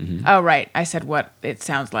 Yes. Mm-hmm. Oh, right. I said what it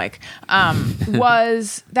sounds like.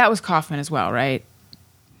 That was Kaufman as well, right?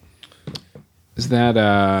 Is that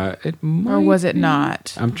it might or was it be?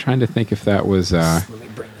 Not? I'm trying to think if that was. Let me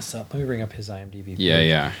bring this up. Let me bring up his IMDb.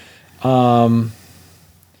 Yeah.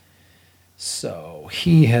 So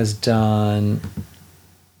he has done.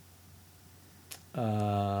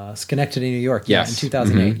 Schenectady, New York. Yeah, yes. in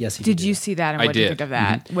 2008. Mm-hmm. Yes, he did you see that? And what did you think of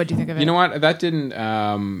that? Mm-hmm. What do you think of it? You know what? That didn't.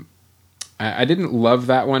 I didn't love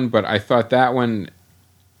that one, but I thought that one.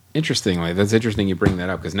 Interestingly, that's interesting you bring that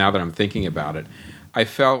up, because now that I'm thinking about it, I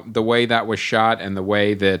felt the way that was shot and the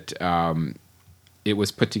way that it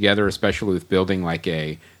was put together, especially with building like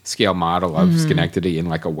a scale model of Schenectady in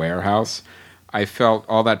like a warehouse. I felt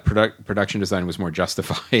all that production design was more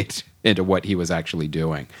justified into what he was actually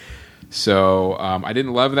doing. So I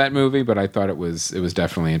didn't love that movie, but I thought it was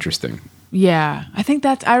definitely interesting. Yeah, I think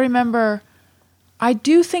I remember. I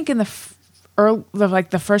do think in the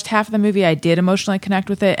first half of the movie, I did emotionally connect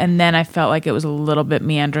with it, and then I felt like it was a little bit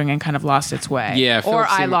meandering and kind of lost its way. Yeah,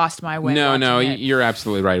 I lost my way. No, you're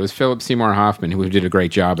absolutely right. It was Philip Seymour Hoffman who did a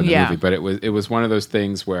great job in the movie, but it was one of those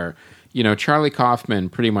things where, Charlie Kaufman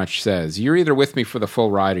pretty much says, "You're either with me for the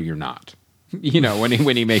full ride or you're not." When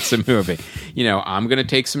he makes a movie, I'm going to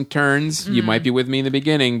take some turns. You might be with me in the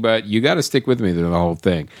beginning, but you got to stick with me through the whole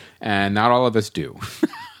thing. And not all of us do.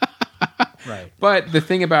 Right. But the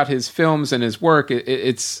thing about his films and his work,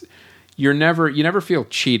 it's you never feel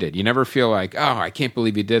cheated. You never feel like, oh, I can't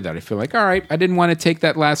believe you did that. I feel like, all right, I didn't want to take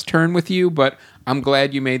that last turn with you, but I'm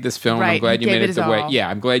glad you made this film. Right. I'm glad you made it the way. All. Yeah,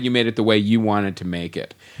 I'm glad you made it the way you wanted to make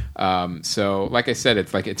it. So, like I said,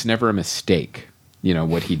 it's never a mistake.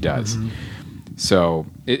 What he does. Mm-hmm. So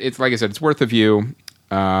it's like I said, it's worth a view.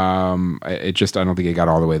 I don't think it got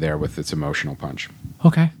all the way there with its emotional punch.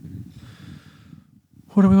 Okay.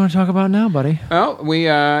 What do we want to talk about now, buddy? Well, we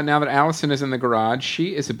now that Alison is in the garage,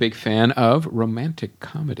 she is a big fan of romantic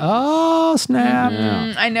comedies. Oh, snap.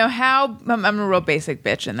 Yeah. I know how. I'm a real basic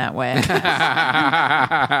bitch in that way.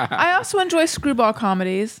 I also enjoy screwball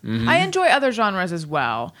comedies. Mm-hmm. I enjoy other genres as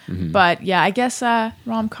well. Mm-hmm. But yeah, I guess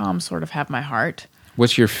rom-coms sort of have my heart.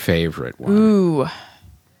 What's your favorite one? Ooh.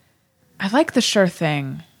 I like The Sure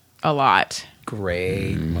Thing a lot.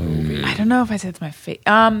 Great movie. I don't know if I said it's my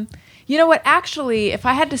favorite. You know what? Actually, if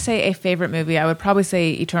I had to say a favorite movie, I would probably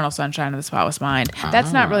say Eternal Sunshine of the Spotless Mind.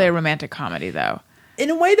 That's not really a romantic comedy, though. In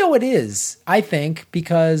a way, though, it is, I think,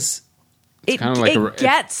 because it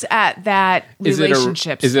gets at that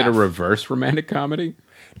relationship Is stuff. it a reverse romantic comedy?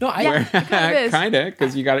 No, kind of,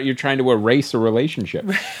 because you're trying to erase a relationship.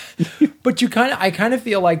 But I kind of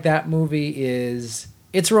feel like that movie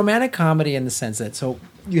it's a romantic comedy in the sense that, so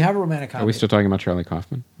you have a romantic comedy. Are we still talking about Charlie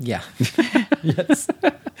Kaufman? Yeah. Yes.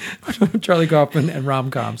 Charlie Kaufman and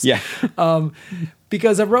rom-coms. Yeah.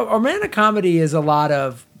 Because a romantic comedy is a lot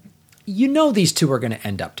of, these two are going to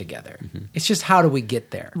end up together. Mm-hmm. It's just how do we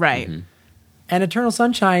get there? Right. Mm-hmm. And Eternal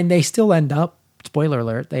Sunshine, they still end up, spoiler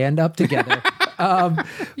alert, they end up together.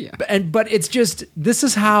 But it's just, this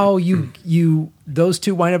is how those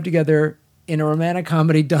two wind up together in a romantic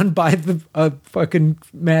comedy done by a fucking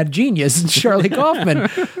mad genius, Charlie Kaufman.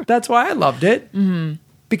 That's why I loved it. Mm-hmm.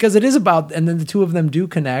 Because it is about, and then the two of them do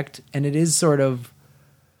connect, and it is sort of,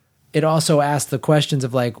 it also asks the questions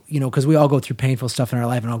of like, because we all go through painful stuff in our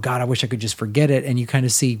life, and oh God, I wish I could just forget it. And you kind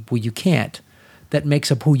of see, well, you can't. That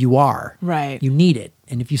makes up who you are. Right. You need it.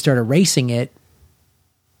 And if you start erasing it,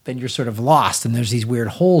 then you're sort of lost, and there's these weird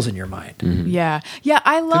holes in your mind. Mm-hmm. Yeah. Yeah,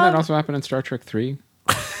 I love... Did that also happen in Star Trek 3?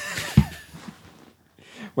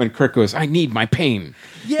 When Kirk goes, I need my pain.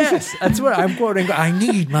 Yes, that's what I'm quoting. I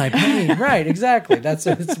need my pain. Right, exactly.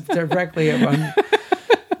 It's directly on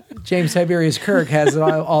James Tiberius Kirk has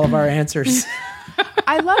all of our answers.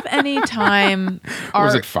 I love any time Or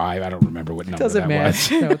was it 5? I don't remember what number Doesn't that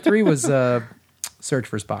matter. was. No, 3 was Search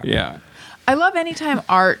for Spock. Yeah. I love anytime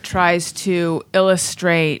art tries to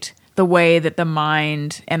illustrate the way that the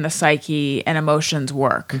mind and the psyche and emotions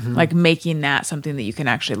work, mm-hmm. like making that something that you can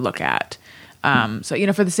actually look at.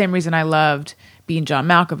 So, for the same reason I loved Being John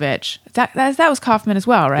Malkovich, that was Kaufman as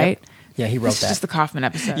well, right? Yep. Yeah, he wrote It's that. just the Kaufman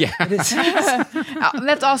episode. Yeah.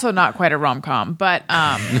 That's also not quite a rom-com, but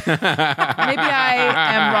maybe I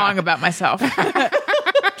am wrong about myself.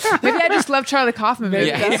 Maybe I just love Charlie Kaufman movies.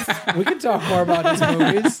 Yeah. We can talk more about his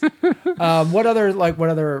movies. What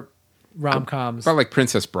other rom-coms? About like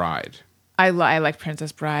Princess Bride. I like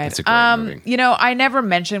Princess Bride. That's a great movie. I never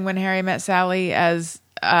mentioned When Harry Met Sally as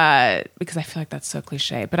because I feel like that's so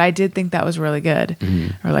cliche, but I did think that was really good.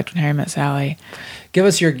 Mm-hmm. Or like When Harry Met Sally. Give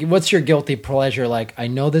us what's your guilty pleasure? Like, I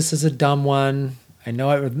know this is a dumb one. I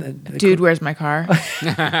know it. Dude, Where's My Car?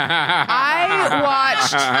 I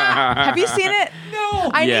watched. Have you seen it?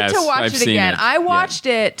 No. I need to watch it again. I watched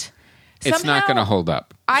it. Somehow, it's not going to hold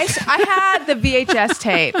up. I had the VHS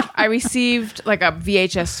tape. I received like a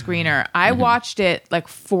VHS screener. I watched it like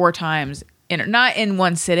 4 times. Not in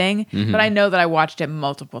one sitting, but I know that I watched it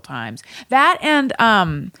multiple times. That and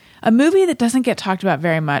a movie that doesn't get talked about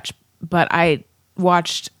very much, but I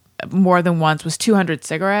watched more than once was 200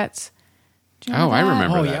 Cigarettes. I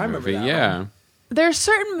remember that I remember movie. that Yeah. one. There are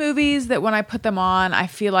certain movies that when I put them on, I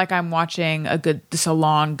feel like I'm watching a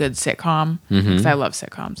long, good sitcom because I love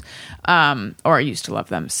sitcoms, or I used to love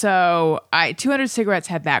them. So 200 Cigarettes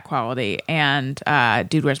had that quality, and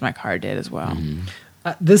Dude, Where's My Car did as well.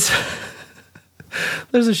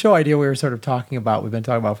 There's a show idea we've been talking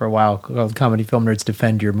about for a while called Comedy Film Nerds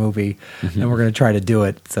Defend Your Movie, and we're going to try to do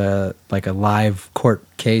it. It's like a live court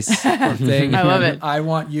case thing. I love it. I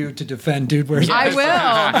want you to defend Dude, Where's My Car?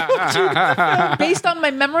 I will. Based on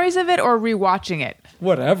my memories of it or rewatching it?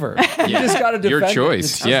 Whatever. You just got to defend Your it.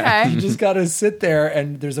 choice. Yeah. Okay. You just got to sit there,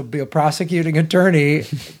 and there's be a prosecuting attorney,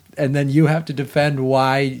 and then you have to defend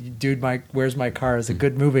why Dude, Where's My Car is a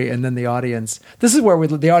good movie, and then the audience. This is where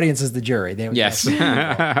the audience is the jury. Yes. So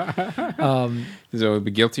it would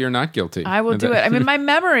be guilty or not guilty. I will do it. I mean, my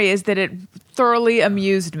memory is that it thoroughly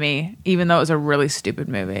amused me, even though it was a really stupid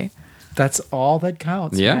movie. That's all that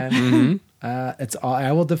counts. Yeah. Man. It's all.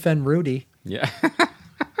 I will defend Rudy. Yeah.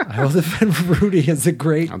 I will defend Rudy as a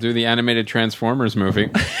great. I'll do the animated Transformers movie.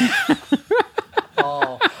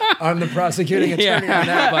 I'm the prosecuting attorney on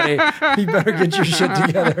that, buddy. You better get your shit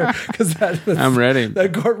together because I'm ready.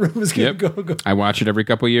 That courtroom is going to go. I watch it every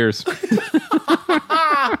couple of years.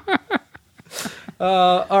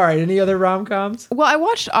 All right. Any other rom-coms? Well, I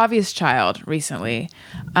watched Obvious Child recently,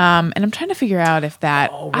 and I'm trying to figure out if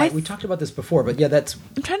that. Oh, right. We talked about this before, but yeah, that's.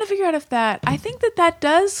 I'm trying to figure out if that. I think that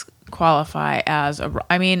does qualify as a.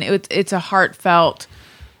 I mean, it's a heartfelt.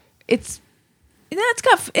 It's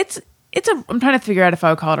a. I'm trying to figure out if I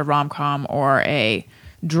would call it a rom-com or a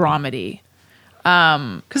dramedy.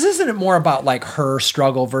 Because isn't it more about like her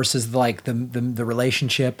struggle versus like the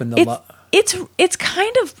relationship and the love? It's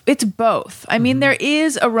kind of, it's both. I mean, there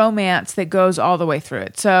is a romance that goes all the way through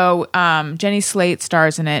it. So Jenny Slate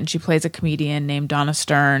stars in it, and she plays a comedian named Donna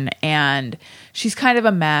Stern, and she's kind of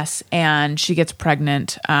a mess, and she gets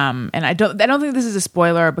pregnant. And I don't think this is a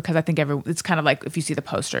spoiler because I think it's kind of like if you see the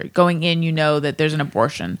poster going in, you know that there's an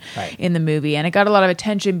abortion in the movie, and it got a lot of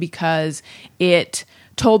attention because it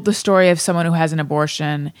told the story of someone who has an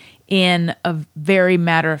abortion in a very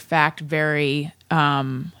matter of fact, very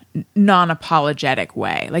non-apologetic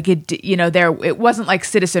way. Like it wasn't like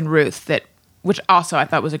Citizen Ruth which also I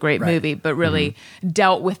thought was a great movie, but really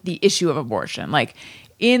dealt with the issue of abortion. Like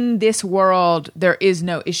in this world, there is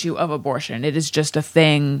no issue of abortion. It is just a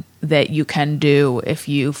thing that you can do if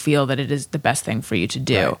you feel that it is the best thing for you to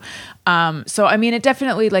do. Right. So, I mean, it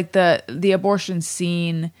definitely, like, the abortion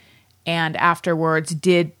scene and afterwards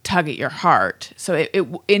did tug at your heart. So it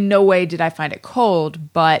in no way did I find it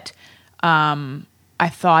cold, but I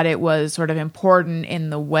thought it was sort of important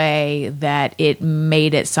in the way that it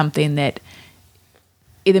made it something that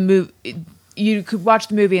in the movie, you could watch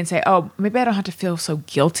the movie and say, oh, maybe I don't have to feel so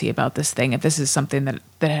guilty about this thing if this is something that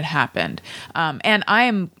had happened. And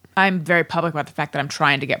I'm very public about the fact that I'm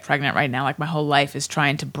trying to get pregnant right now. Like, my whole life is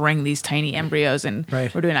trying to bring these tiny embryos, and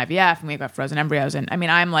we're doing IVF, and we've got frozen embryos. And I mean,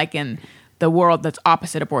 I'm like in the world that's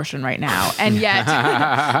opposite abortion right now. And yet,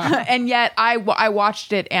 I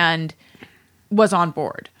watched it and was on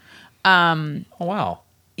board. Oh, wow.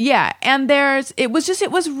 Yeah, and it was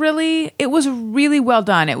really well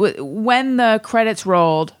done. When the credits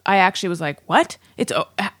rolled, I actually was like, "What?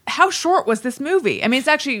 How short was this movie?" I mean,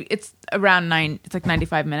 it's around it's like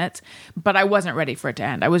 95 minutes, but I wasn't ready for it to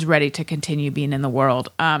end. I was ready to continue being in the world,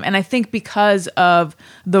 and I think because of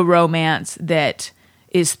the romance that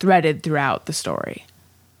is threaded throughout the story.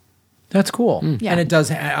 That's cool. Yeah. And it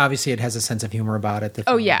does, obviously, it has a sense of humor about it.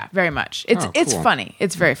 Oh, yeah, very much. It's cool. funny.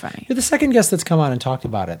 It's very funny. You're the second guest that's come on and talked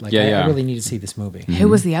about it. Like, I really need to see this movie. Who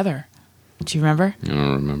was the other? Do you remember? I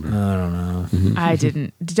don't remember. I don't know. I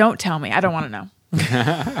didn't. Don't tell me. I don't want to know.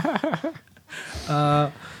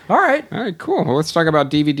 All right, cool. Well, let's talk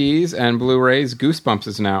about DVDs and Blu-rays. Goosebumps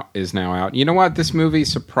is now out. You know what? This movie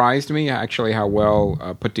surprised me, actually, how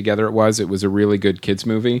well put together it was. It was a really good kids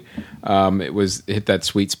movie. It hit that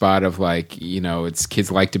sweet spot of, like, it's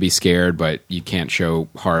kids like to be scared, but you can't show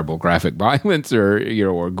horrible graphic violence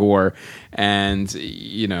or gore. And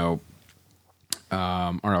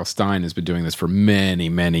R.L. Stine has been doing this for many,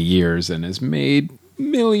 many years and has made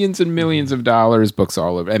millions and millions of dollars, books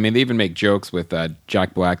all over. I mean, they even make jokes with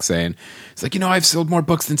Jack Black saying, it's like, I've sold more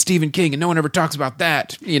books than Stephen King and no one ever talks about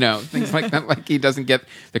that. Things like that. Like, he doesn't get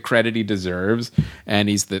the credit he deserves. And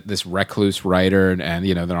he's this recluse writer and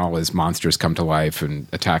then all his monsters come to life and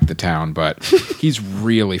attack the town. But he's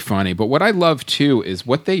really funny. But what I love, too, is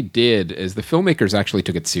what they did is the filmmakers actually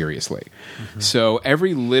took it seriously. Mm-hmm. So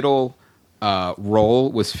every little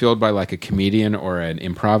role was filled by, like, a comedian or an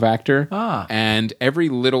improv actor. And every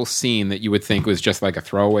little scene that you would think was just like a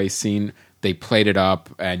throwaway scene, they played it up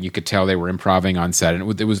and you could tell they were improvising on set,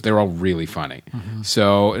 and they were all really funny. Mm-hmm.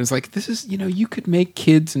 So it was like, this is, you could make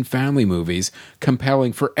kids and family movies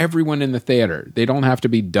compelling for everyone in the theater. They don't have to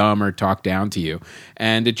be dumb or talk down to you.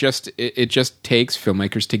 And it just takes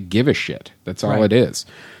filmmakers to give a shit. That's all it is.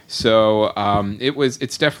 So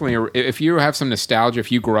it's definitely, if you have some nostalgia,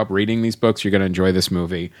 if you grew up reading these books, you're going to enjoy this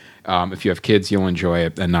movie. If you have kids, you'll enjoy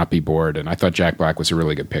it and not be bored. And I thought Jack Black was a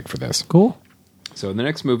really good pick for this. Cool. So the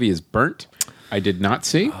next movie is Burnt. I did not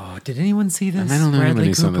see. Oh, did anyone see this? I don't know.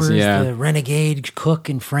 Bradley Cooper is the renegade cook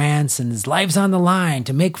in France, and his life's on the line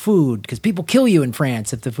to make food because people kill you in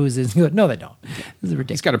France if the food isn't good. No, they don't. This is ridiculous.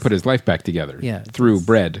 He's got to put his life back together. Yeah, through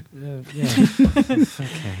bread. Okay.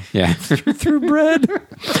 Yeah, through bread.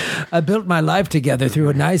 I built my life together through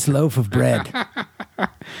a nice loaf of bread.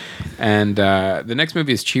 And the next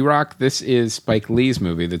movie is Chirac. This is Spike Lee's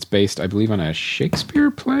movie that's based, I believe, on a Shakespeare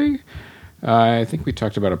play. I think we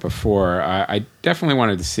talked about it before. I definitely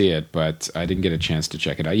wanted to see it, but I didn't get a chance to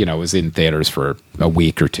check it out. It was in theaters for a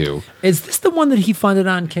week or two. Is this the one that he funded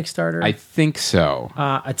on Kickstarter? I think so.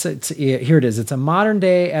 Here it is. It's a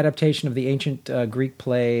modern-day adaptation of the ancient Greek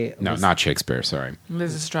play. No, not Shakespeare, sorry.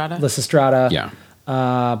 Lysistrata. Yeah.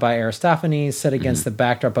 By Aristophanes, set against the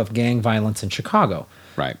backdrop of gang violence in Chicago.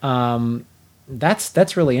 Right.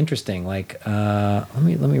 That's really interesting. Like, let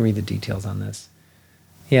me read the details on this.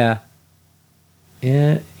 Yeah.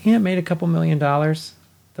 It made a couple $1 million.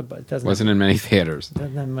 It wasn't in many theaters.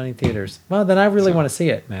 Doesn't have many theaters. Well, then I really want to see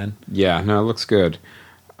it, man. Yeah, no, it looks good.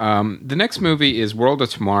 The next movie is World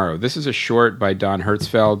of Tomorrow. This is a short by Don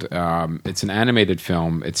Hertzfeld. It's an animated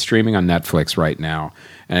film. It's streaming on Netflix right now,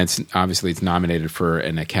 and it's nominated for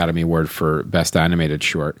an Academy Award for Best Animated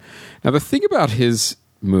Short. Now, the thing about his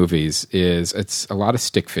movies is it's a lot of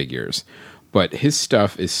stick figures. But his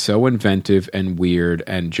stuff is so inventive and weird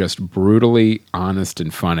and just brutally honest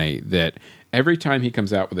and funny that every time he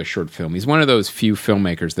comes out with a short film, he's one of those few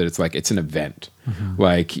filmmakers that it's an event. Mm-hmm.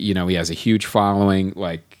 Like, he has a huge following.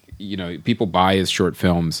 Like, people buy his short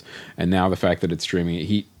films. And now the fact that it's streaming,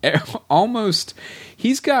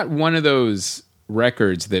 he's got one of those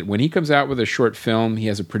records that when he comes out with a short film, he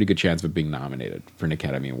has a pretty good chance of being nominated for an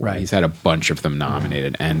Academy Award. Right. He's had a bunch of them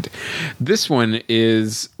nominated. And this one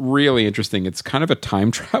is really interesting. It's kind of a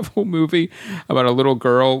time travel movie about a little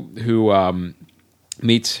girl who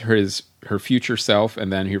meets her future self,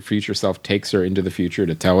 and then her future self takes her into the future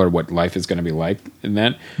to tell her what life is going to be like. And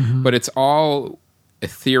then, but it's all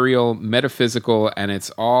ethereal, metaphysical, and it's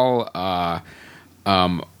all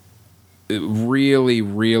really,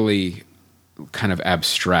 really kind of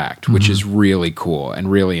abstract, which is really cool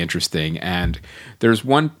and really interesting. And there's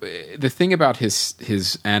the thing about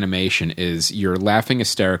his animation is you're laughing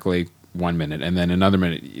hysterically 1 minute, and then another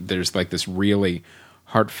minute there's like this really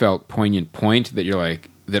heartfelt, poignant point that you're like,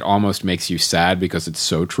 that almost makes you sad because it's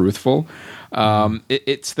so truthful.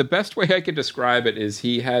 It's the best way I could describe it is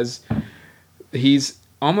he's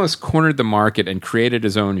almost cornered the market and created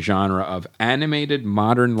his own genre of animated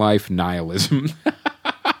modern life nihilism.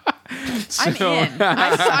 I'm in.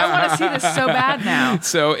 I want to see this so bad now.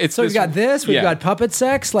 So we've got this. We've got puppet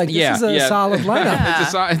sex. Like this is a solid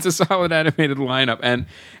lineup. Yeah. It's a solid animated lineup, and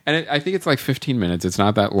I think it's like 15 minutes. It's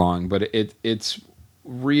not that long, but it's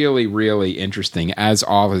really, really interesting, as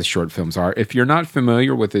all his short films are. If you're not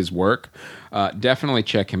familiar with his work, definitely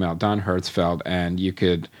check him out, Don Hertzfeldt, and you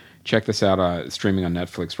could check this out streaming on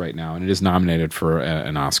Netflix right now, and it is nominated for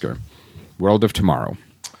an Oscar. World of Tomorrow.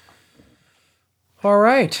 All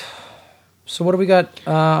right. So what do we got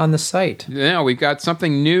on the site? Yeah, we've got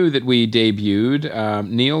something new that we debuted.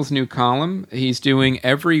 Neil's new column. He's doing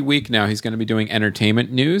every week now. He's going to be doing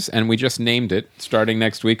entertainment news, and we just named it. Starting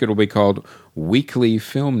next week, it'll be called Weekly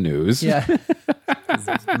Film News. Yeah.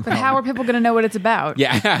 But how are people going to know what it's about?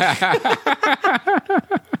 Yeah.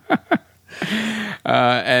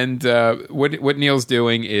 And what Neil's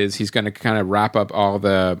doing is he's going to kind of wrap up all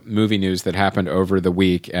the movie news that happened over the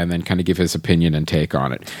week, and then kind of give his opinion and take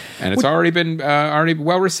on it. And it's already been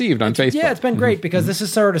well received on Facebook. Yeah, it's been great because this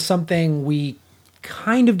is sort of something we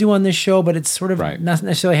kind of do on this show, but it's sort of not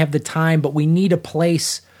necessarily have the time. But we need a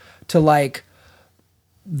place to like.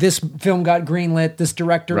 This film got greenlit. This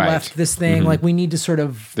director left this thing. Like we need to sort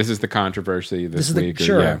of. This is the controversy this week.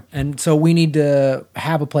 Sure, and so we need to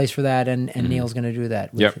have a place for that. And Neil's going to do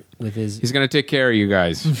that. With his. He's going to take care of you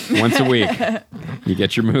guys once a week. You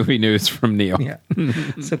get your movie news from Neil. Yeah.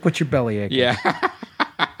 So quit your bellyache. Yeah.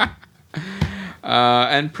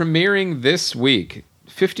 And premiering this week,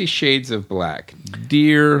 50 Shades of Black.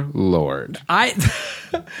 Dear Lord.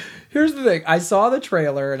 Here's the thing. I saw the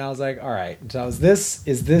trailer and I was like, all right. So is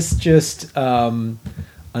this just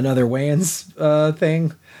another Wayans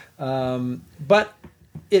thing? But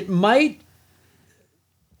it might,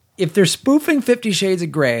 if they're spoofing 50 Shades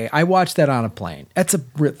of Grey, I watched that on a plane.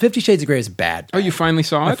 50 Shades of Grey is bad. Oh, you finally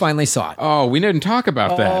saw it? I finally saw it. Oh, we didn't talk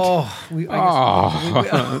about that. We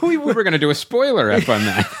were going to do a spoiler up on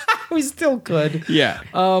that. We still could. Yeah.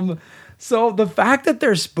 So the fact that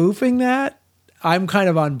they're spoofing that, I'm kind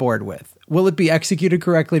of on board with. Will it be executed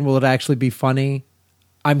correctly and will it actually be funny?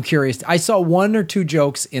 I'm curious. I saw one or two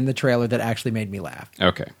jokes in the trailer that actually made me laugh.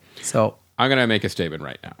 Okay. So I'm going to make a statement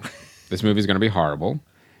right now. This movie is going to be horrible.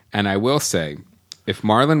 And I will say, if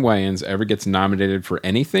Marlon Wayans ever gets nominated for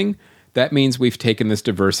anything, that means we've taken this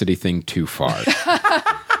diversity thing too far.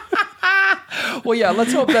 Well, yeah,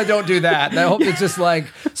 let's hope they don't do that. I hope it's just like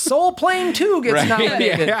Soul Plane 2 gets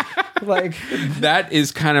nominated. Yeah. Like that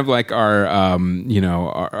is kind of like our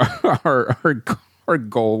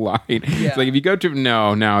goal line. Yeah. It's like if you go to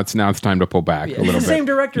now it's time to pull back a little bit. It's the same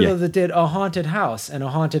director though that did A Haunted House and A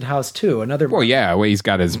Haunted House 2. He's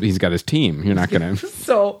got his team. You're not going to.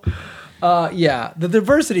 So. The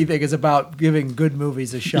diversity thing is about giving good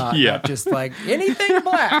movies a shot, not just like anything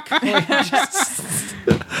black.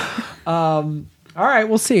 All right,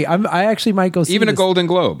 we'll see. I actually might go see even a Golden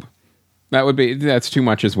Globe. That's too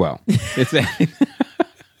much as well. It's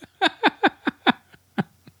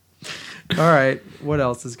all right. What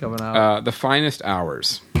else is coming out? The Finest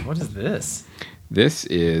Hours. What is this? This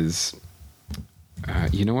is.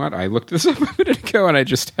 You know what? I looked this up a minute ago, and I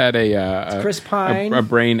just had a Chris Pine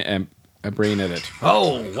a brain edit.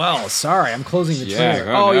 Oh well, sorry, I'm closing the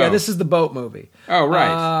trailer. Yeah, this is the boat movie. Oh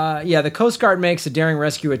right. The Coast Guard makes a daring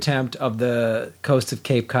rescue attempt of the coast of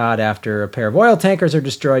Cape Cod after a pair of oil tankers are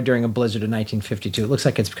destroyed during a blizzard in 1952. It looks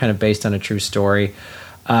like it's kind of based on a true story.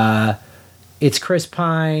 It's Chris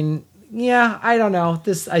Pine. Yeah, I don't know.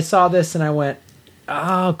 I saw this and I went,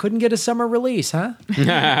 oh, couldn't get a summer release, huh?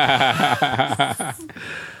 I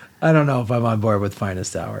don't know if I'm on board with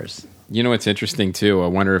Finest Hours. You know what's interesting too? I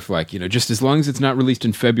wonder if just as long as it's not released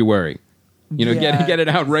in February, get it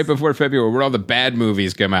out right before February where all the bad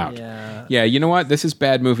movies come out. Yeah, you know what? This is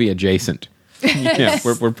bad movie adjacent. Yeah,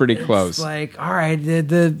 we're pretty close. It's like, all right,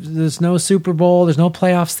 there's no Super Bowl, there's no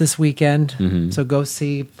playoffs this weekend, so go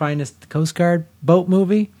see Finest Coast Guard boat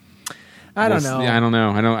movie. I don't know. I don't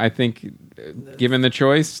know. I think given the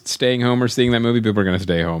choice, staying home or seeing that movie, people are going to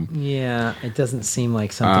stay home. Yeah, it doesn't seem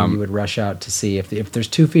like something you would rush out to see. If there's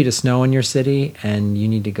 2 feet of snow in your city and you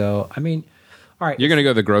need to go, I mean, all right. You're going to go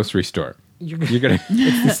to the grocery store. You're going to.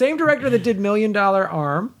 It's the same director that did $1 Million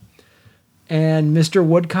Arm and Mr.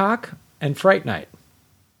 Woodcock and Fright Night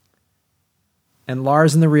and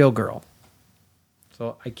Lars and the Real Girl.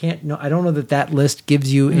 So I don't know that list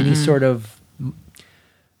gives you any sort of.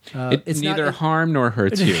 It's neither harm nor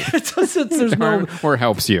hurts you. There's no or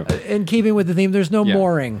helps you. In keeping with the theme, there's no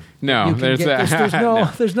mooring. No,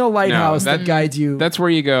 there's no lighthouse that guides you. That's where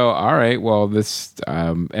you go. All right. Well, this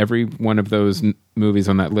every one of those movies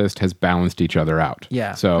on that list has balanced each other out.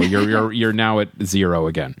 Yeah. So you're now at 0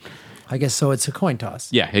 again. I guess so. It's a coin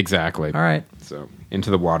toss. Yeah. Exactly. All right. So into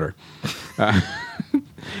the water.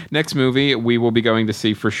 Next movie we will be going to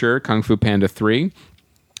see for sure, Kung Fu Panda 3.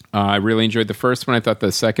 I really enjoyed the first one. I thought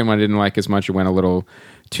the second one I didn't like as much. It went a little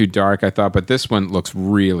too dark, I thought. But this one looks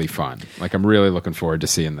really fun. Like, I'm really looking forward to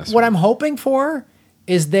seeing this What I'm hoping for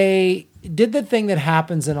is they did the thing that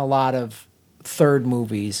happens in a lot of third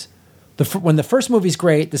movies. When the first movie's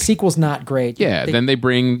great, the sequel's not great. Yeah, then they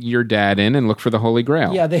bring your dad in and look for the Holy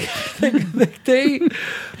Grail. Yeah, they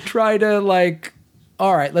try to, like,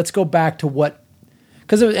 all right, let's go back to what...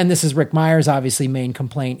 And this is Rick Meyer's obviously main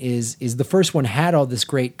complaint is the first one had all this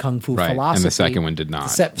great kung fu philosophy, and the second one did not.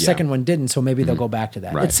 Second one didn't, so maybe they'll go back to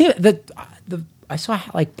that. Right. It seemed that I saw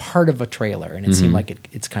like part of a trailer, and it seemed like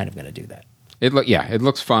it's kind of going to do that. It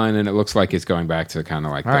looks fun, and it looks like it's going back to kind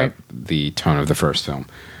of like the tone of the first film.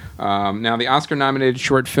 Now, the Oscar-nominated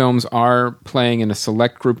short films are playing in a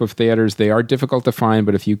select group of theaters. They are difficult to find,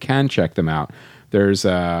 but if you can check them out, there's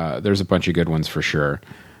a bunch of good ones for sure.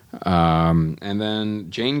 And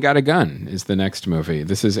then Jane Got a Gun is the next movie.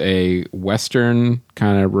 This is a Western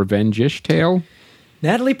kind of revenge-ish tale.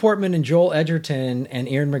 Natalie Portman and Joel Edgerton and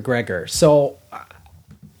Ian McGregor. So,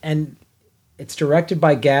 and it's directed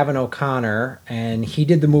by Gavin O'Connor, and he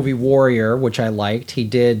did the movie Warrior, which I liked. He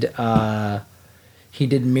did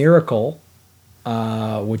Miracle,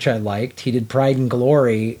 which I liked. He did Pride and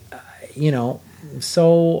Glory.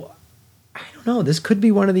 So I don't know. This could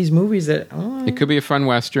be one of these movies that... It could be a fun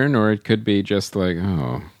Western, or it could be just like,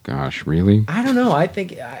 oh, gosh, really? I don't know. I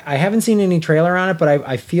think... I haven't seen any trailer on it, but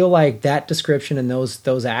I feel like that description and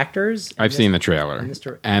those actors... I've seen the trailer.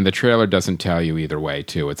 And the trailer doesn't tell you either way,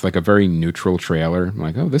 too. It's like a very neutral trailer. I'm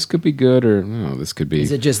like, oh, this could be good, or oh, this could be...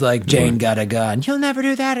 Is it just like, Jane got a gun? You'll never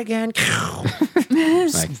do that again.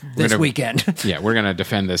 Like, this weekend. Yeah, we're going to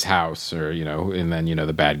defend this house, or, and then,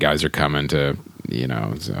 the bad guys are coming to...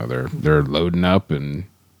 so they're loading up and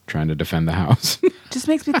trying to defend the house. Just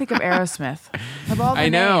makes me think of Aerosmith. Of all the I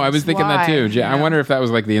know. names, I was thinking that too. I wonder if that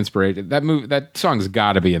was like the inspiration. That song's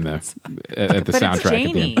got to be in the at the but soundtrack. It's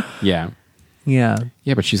Janie. At the end. Yeah.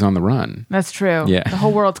 Yeah, but she's on the run. That's true. Yeah. The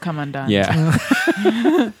whole world's come undone. Yeah.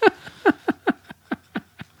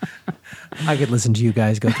 I could listen to you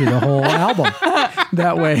guys go through the whole album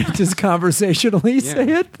that way, just conversationally say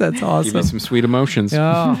it. That's awesome. Give me some sweet emotions.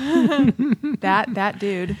 Oh. That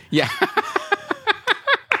dude. Yeah.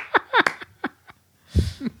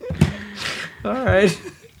 All right.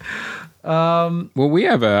 Well, we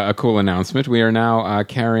have a cool announcement. We are now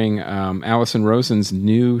carrying Alison Rosen's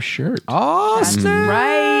new shirt. Awesome. That's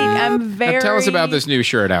right. Tell us about this new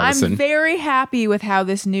shirt, Alison. I'm very happy with how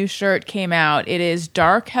this new shirt came out. It is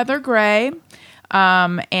dark heather gray,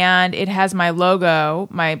 and it has my logo,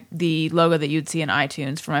 the logo that you'd see in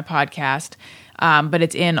iTunes for my podcast, but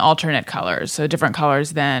it's in alternate colors, so different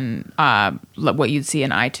colors than what you'd see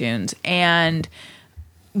in iTunes. And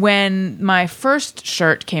when my first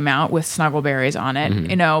shirt came out with Snuggleberries on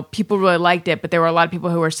it, people really liked it, but there were a lot of people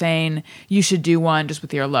who were saying you should do one just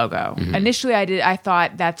with your logo. Initially, I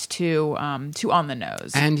thought that's too on the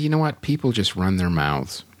nose. And you know what? People just run their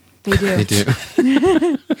mouths. They do. They do.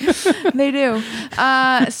 They do.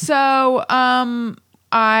 So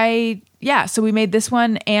we made this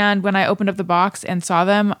one, and when I opened up the box and saw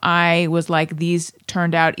them, I was like, these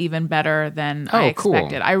turned out even better than I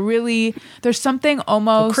expected. Cool. There's something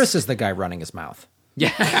almost... Well, Chris is the guy running his mouth.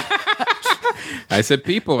 Yeah. I said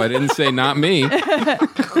people. I didn't say not me.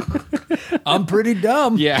 I'm pretty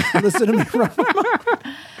dumb. Yeah. Listen to me run my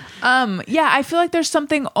mouth. Yeah, I feel like there's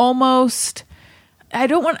something almost...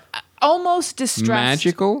 almost distressed.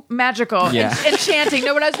 Magical. Yeah. Enchanting.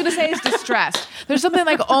 No, what I was going to say is distressed. There's something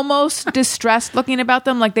like almost distressed looking about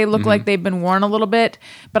them. Like they look like they've been worn a little bit,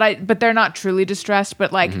 but they're not truly distressed.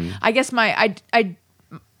 But like, I guess I'm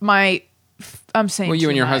saying. Well, you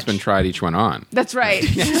and your much. husband tried each one on. That's right.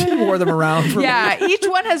 Wore them around. Yeah, each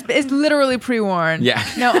one is literally pre-worn. Yeah.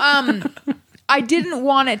 No. I didn't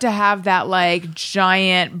want it to have that like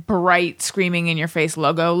giant, bright, screaming in your face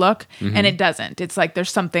logo look, and it doesn't. It's like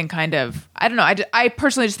there's something kind of, I don't know. I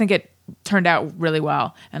personally just think it turned out really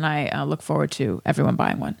well, and I look forward to everyone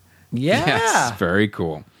buying one. Yeah. Yes, very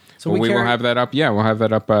cool. So we will have that up. Yeah, we'll have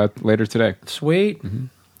that up later today. Sweet.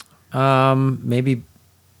 Maybe,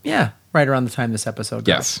 right around the time this episode goes.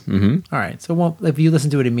 Yes. Mm-hmm. All right. So if you listen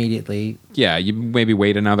to it immediately, yeah, you maybe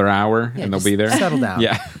wait another hour and they'll be there. Settle down.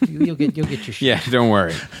 Yeah, you'll get your shit. Yeah, don't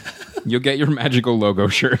worry. You'll get your magical logo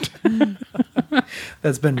shirt.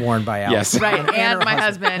 That's been worn by Alice. Yes, right, and my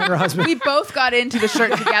husband. Her husband. We both got into the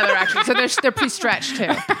shirt together, actually, so they're pre-stretched too.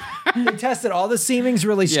 They tested all the seaming's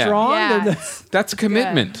really strong. Yeah. That's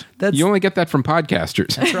commitment. You only get that from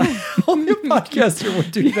podcasters. That's right. Only a podcaster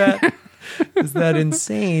would do that. Is that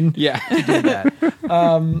insane? Yeah. To do that.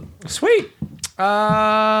 Sweet.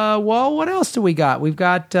 Well, what else do we got? We've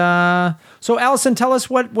got. So, Allison, tell us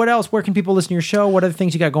what else. Where can people listen to your show? What are the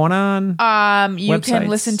things you got going on? You can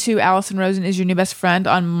listen to Alison Rosen is Your New Best Friend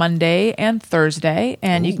on Monday and Thursday,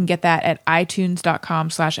 and you can get that at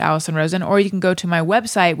itunes.com/Alison Rosen, or you can go to my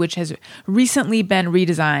website, which has recently been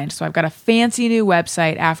redesigned. So I've got a fancy new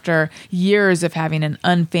website after years of having an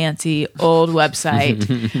unfancy old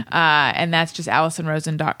website, and that's just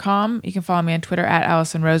AlisonRosen.com. You can follow me on Twitter at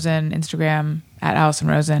Alison Rosen, Instagram at Alison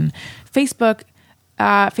Rosen, Facebook.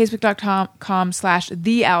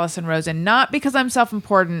 Facebook.com/the Alison Rosen. Not because I'm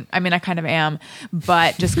self-important. I mean, I kind of am,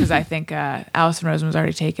 but just because I think Alison Rosen was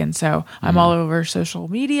already taken. So I'm all over social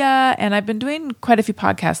media, and I've been doing quite a few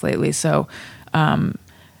podcasts lately. So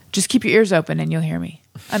just keep your ears open, and you'll hear me.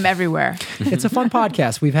 I'm everywhere. It's a fun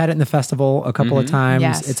podcast. We've had it in the festival a couple of times.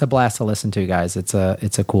 Yes. It's a blast to listen to, guys. It's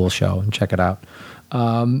a cool show, and check it out.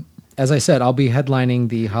 As I said, I'll be headlining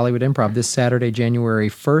the Hollywood Improv this Saturday, January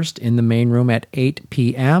 1st, in the main room at 8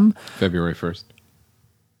 p.m. February 1st.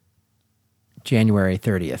 January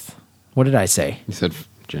 30th. What did I say? You said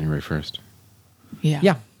January 1st.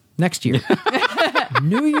 Yeah, next year.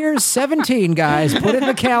 New Year's 17, guys. Put it in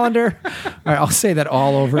the calendar. All right, I'll say that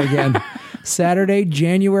all over again. Saturday,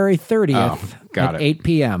 January 30th got at it. 8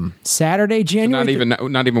 p.m. Saturday, January... So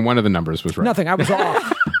not even one of the numbers was right. Nothing. I was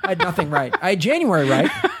off. I had nothing right. I had January right.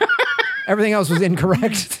 Everything else was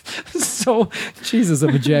incorrect. So, Jesus,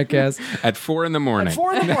 I'm a jackass. At 4 in the morning. At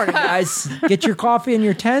 4 in the morning, guys. Get your coffee and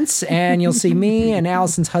your tents, and you'll see me and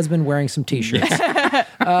Allison's husband wearing some T-shirts.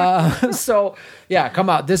 So, yeah, come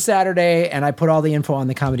out this Saturday, and I put all the info on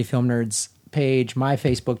the Comedy Film Nerds page, my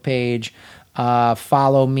Facebook page.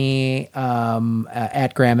 Follow me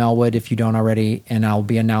at Graham Elwood if you don't already, and I'll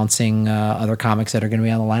be announcing other comics that are going to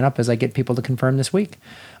be on the lineup as I get people to confirm this week.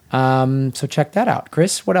 So check that out.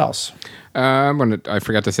 Chris, what else? I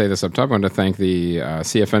forgot to say this up top. I want to thank the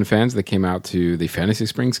CFN fans that came out to the Fantasy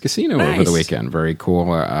Springs Casino over the weekend. Very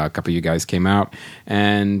cool. A couple of you guys came out,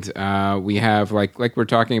 and we have like we're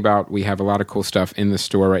talking about. We have a lot of cool stuff in the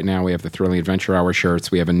store right now. We have the Thrilling Adventure Hour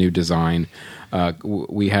shirts. We have a new design.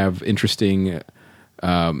 We have interesting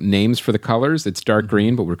names for the colors. It's dark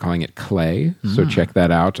green, but we're calling it clay. So check that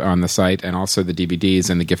out on the site. And also the DVDs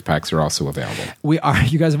and the gift packs are also available.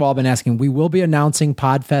 You guys have all been asking. We will be announcing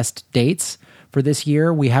PodFest dates for this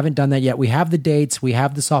year. We haven't done that yet. We have the dates. We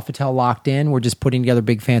have the Sofitel locked in. We're just putting together a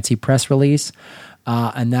big fancy press release.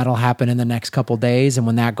 And that'll happen in the next couple days. And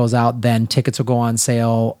when that goes out, then tickets will go on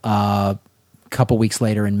sale a couple weeks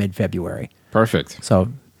later in mid-February. Perfect. So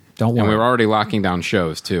don't worry. And we're already locking down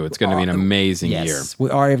shows, too. It's going to be an amazing year.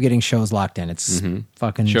 We already are getting shows locked in. It's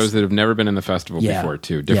fucking... Shows that have never been in the festival before,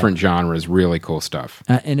 too. Different genres, really cool stuff.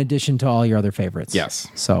 In addition to all your other favorites. Yes.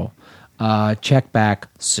 So check back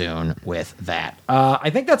soon with that.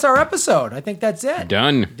 I think that's our episode. I think that's it.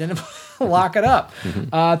 Done. Lock it up.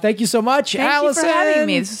 Thank you so much, Allison. Thank you for having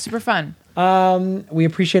me. This is super fun. We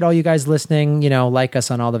appreciate all you guys listening. Like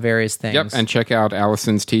us on all the various things. Yep, and check out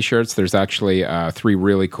Allison's t-shirts. There's actually 3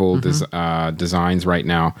 really cool designs right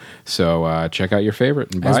now. So check out your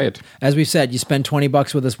favorite and buy it. As we've said, you spend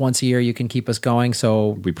 $20 with us once a year, you can keep us going. So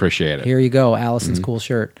we appreciate it. Here you go, Allison's cool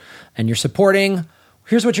shirt, and you're supporting.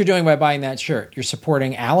 Here's what you're doing by buying that shirt. You're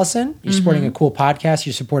supporting Allison. You're supporting a cool podcast.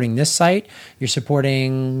 You're supporting this site. You're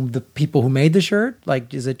supporting the people who made the shirt.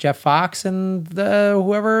 Like, is it Jeff Fox and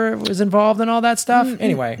whoever was involved in all that stuff?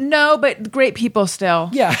 Anyway. No, but great people still.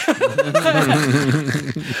 Yeah.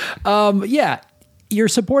 Yeah. You're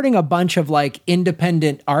supporting a bunch of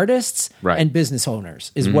independent artists and business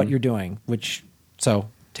owners is what you're doing, so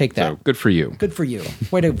take that. So, good for you. Good for you.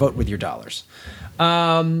 Way to vote with your dollars.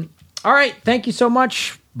 All right. Thank you so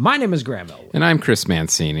much. My name is Graham Elwood. And I'm Chris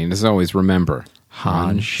Mancini. And as always, remember,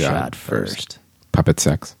 Han shot first. Puppet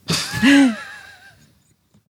sex.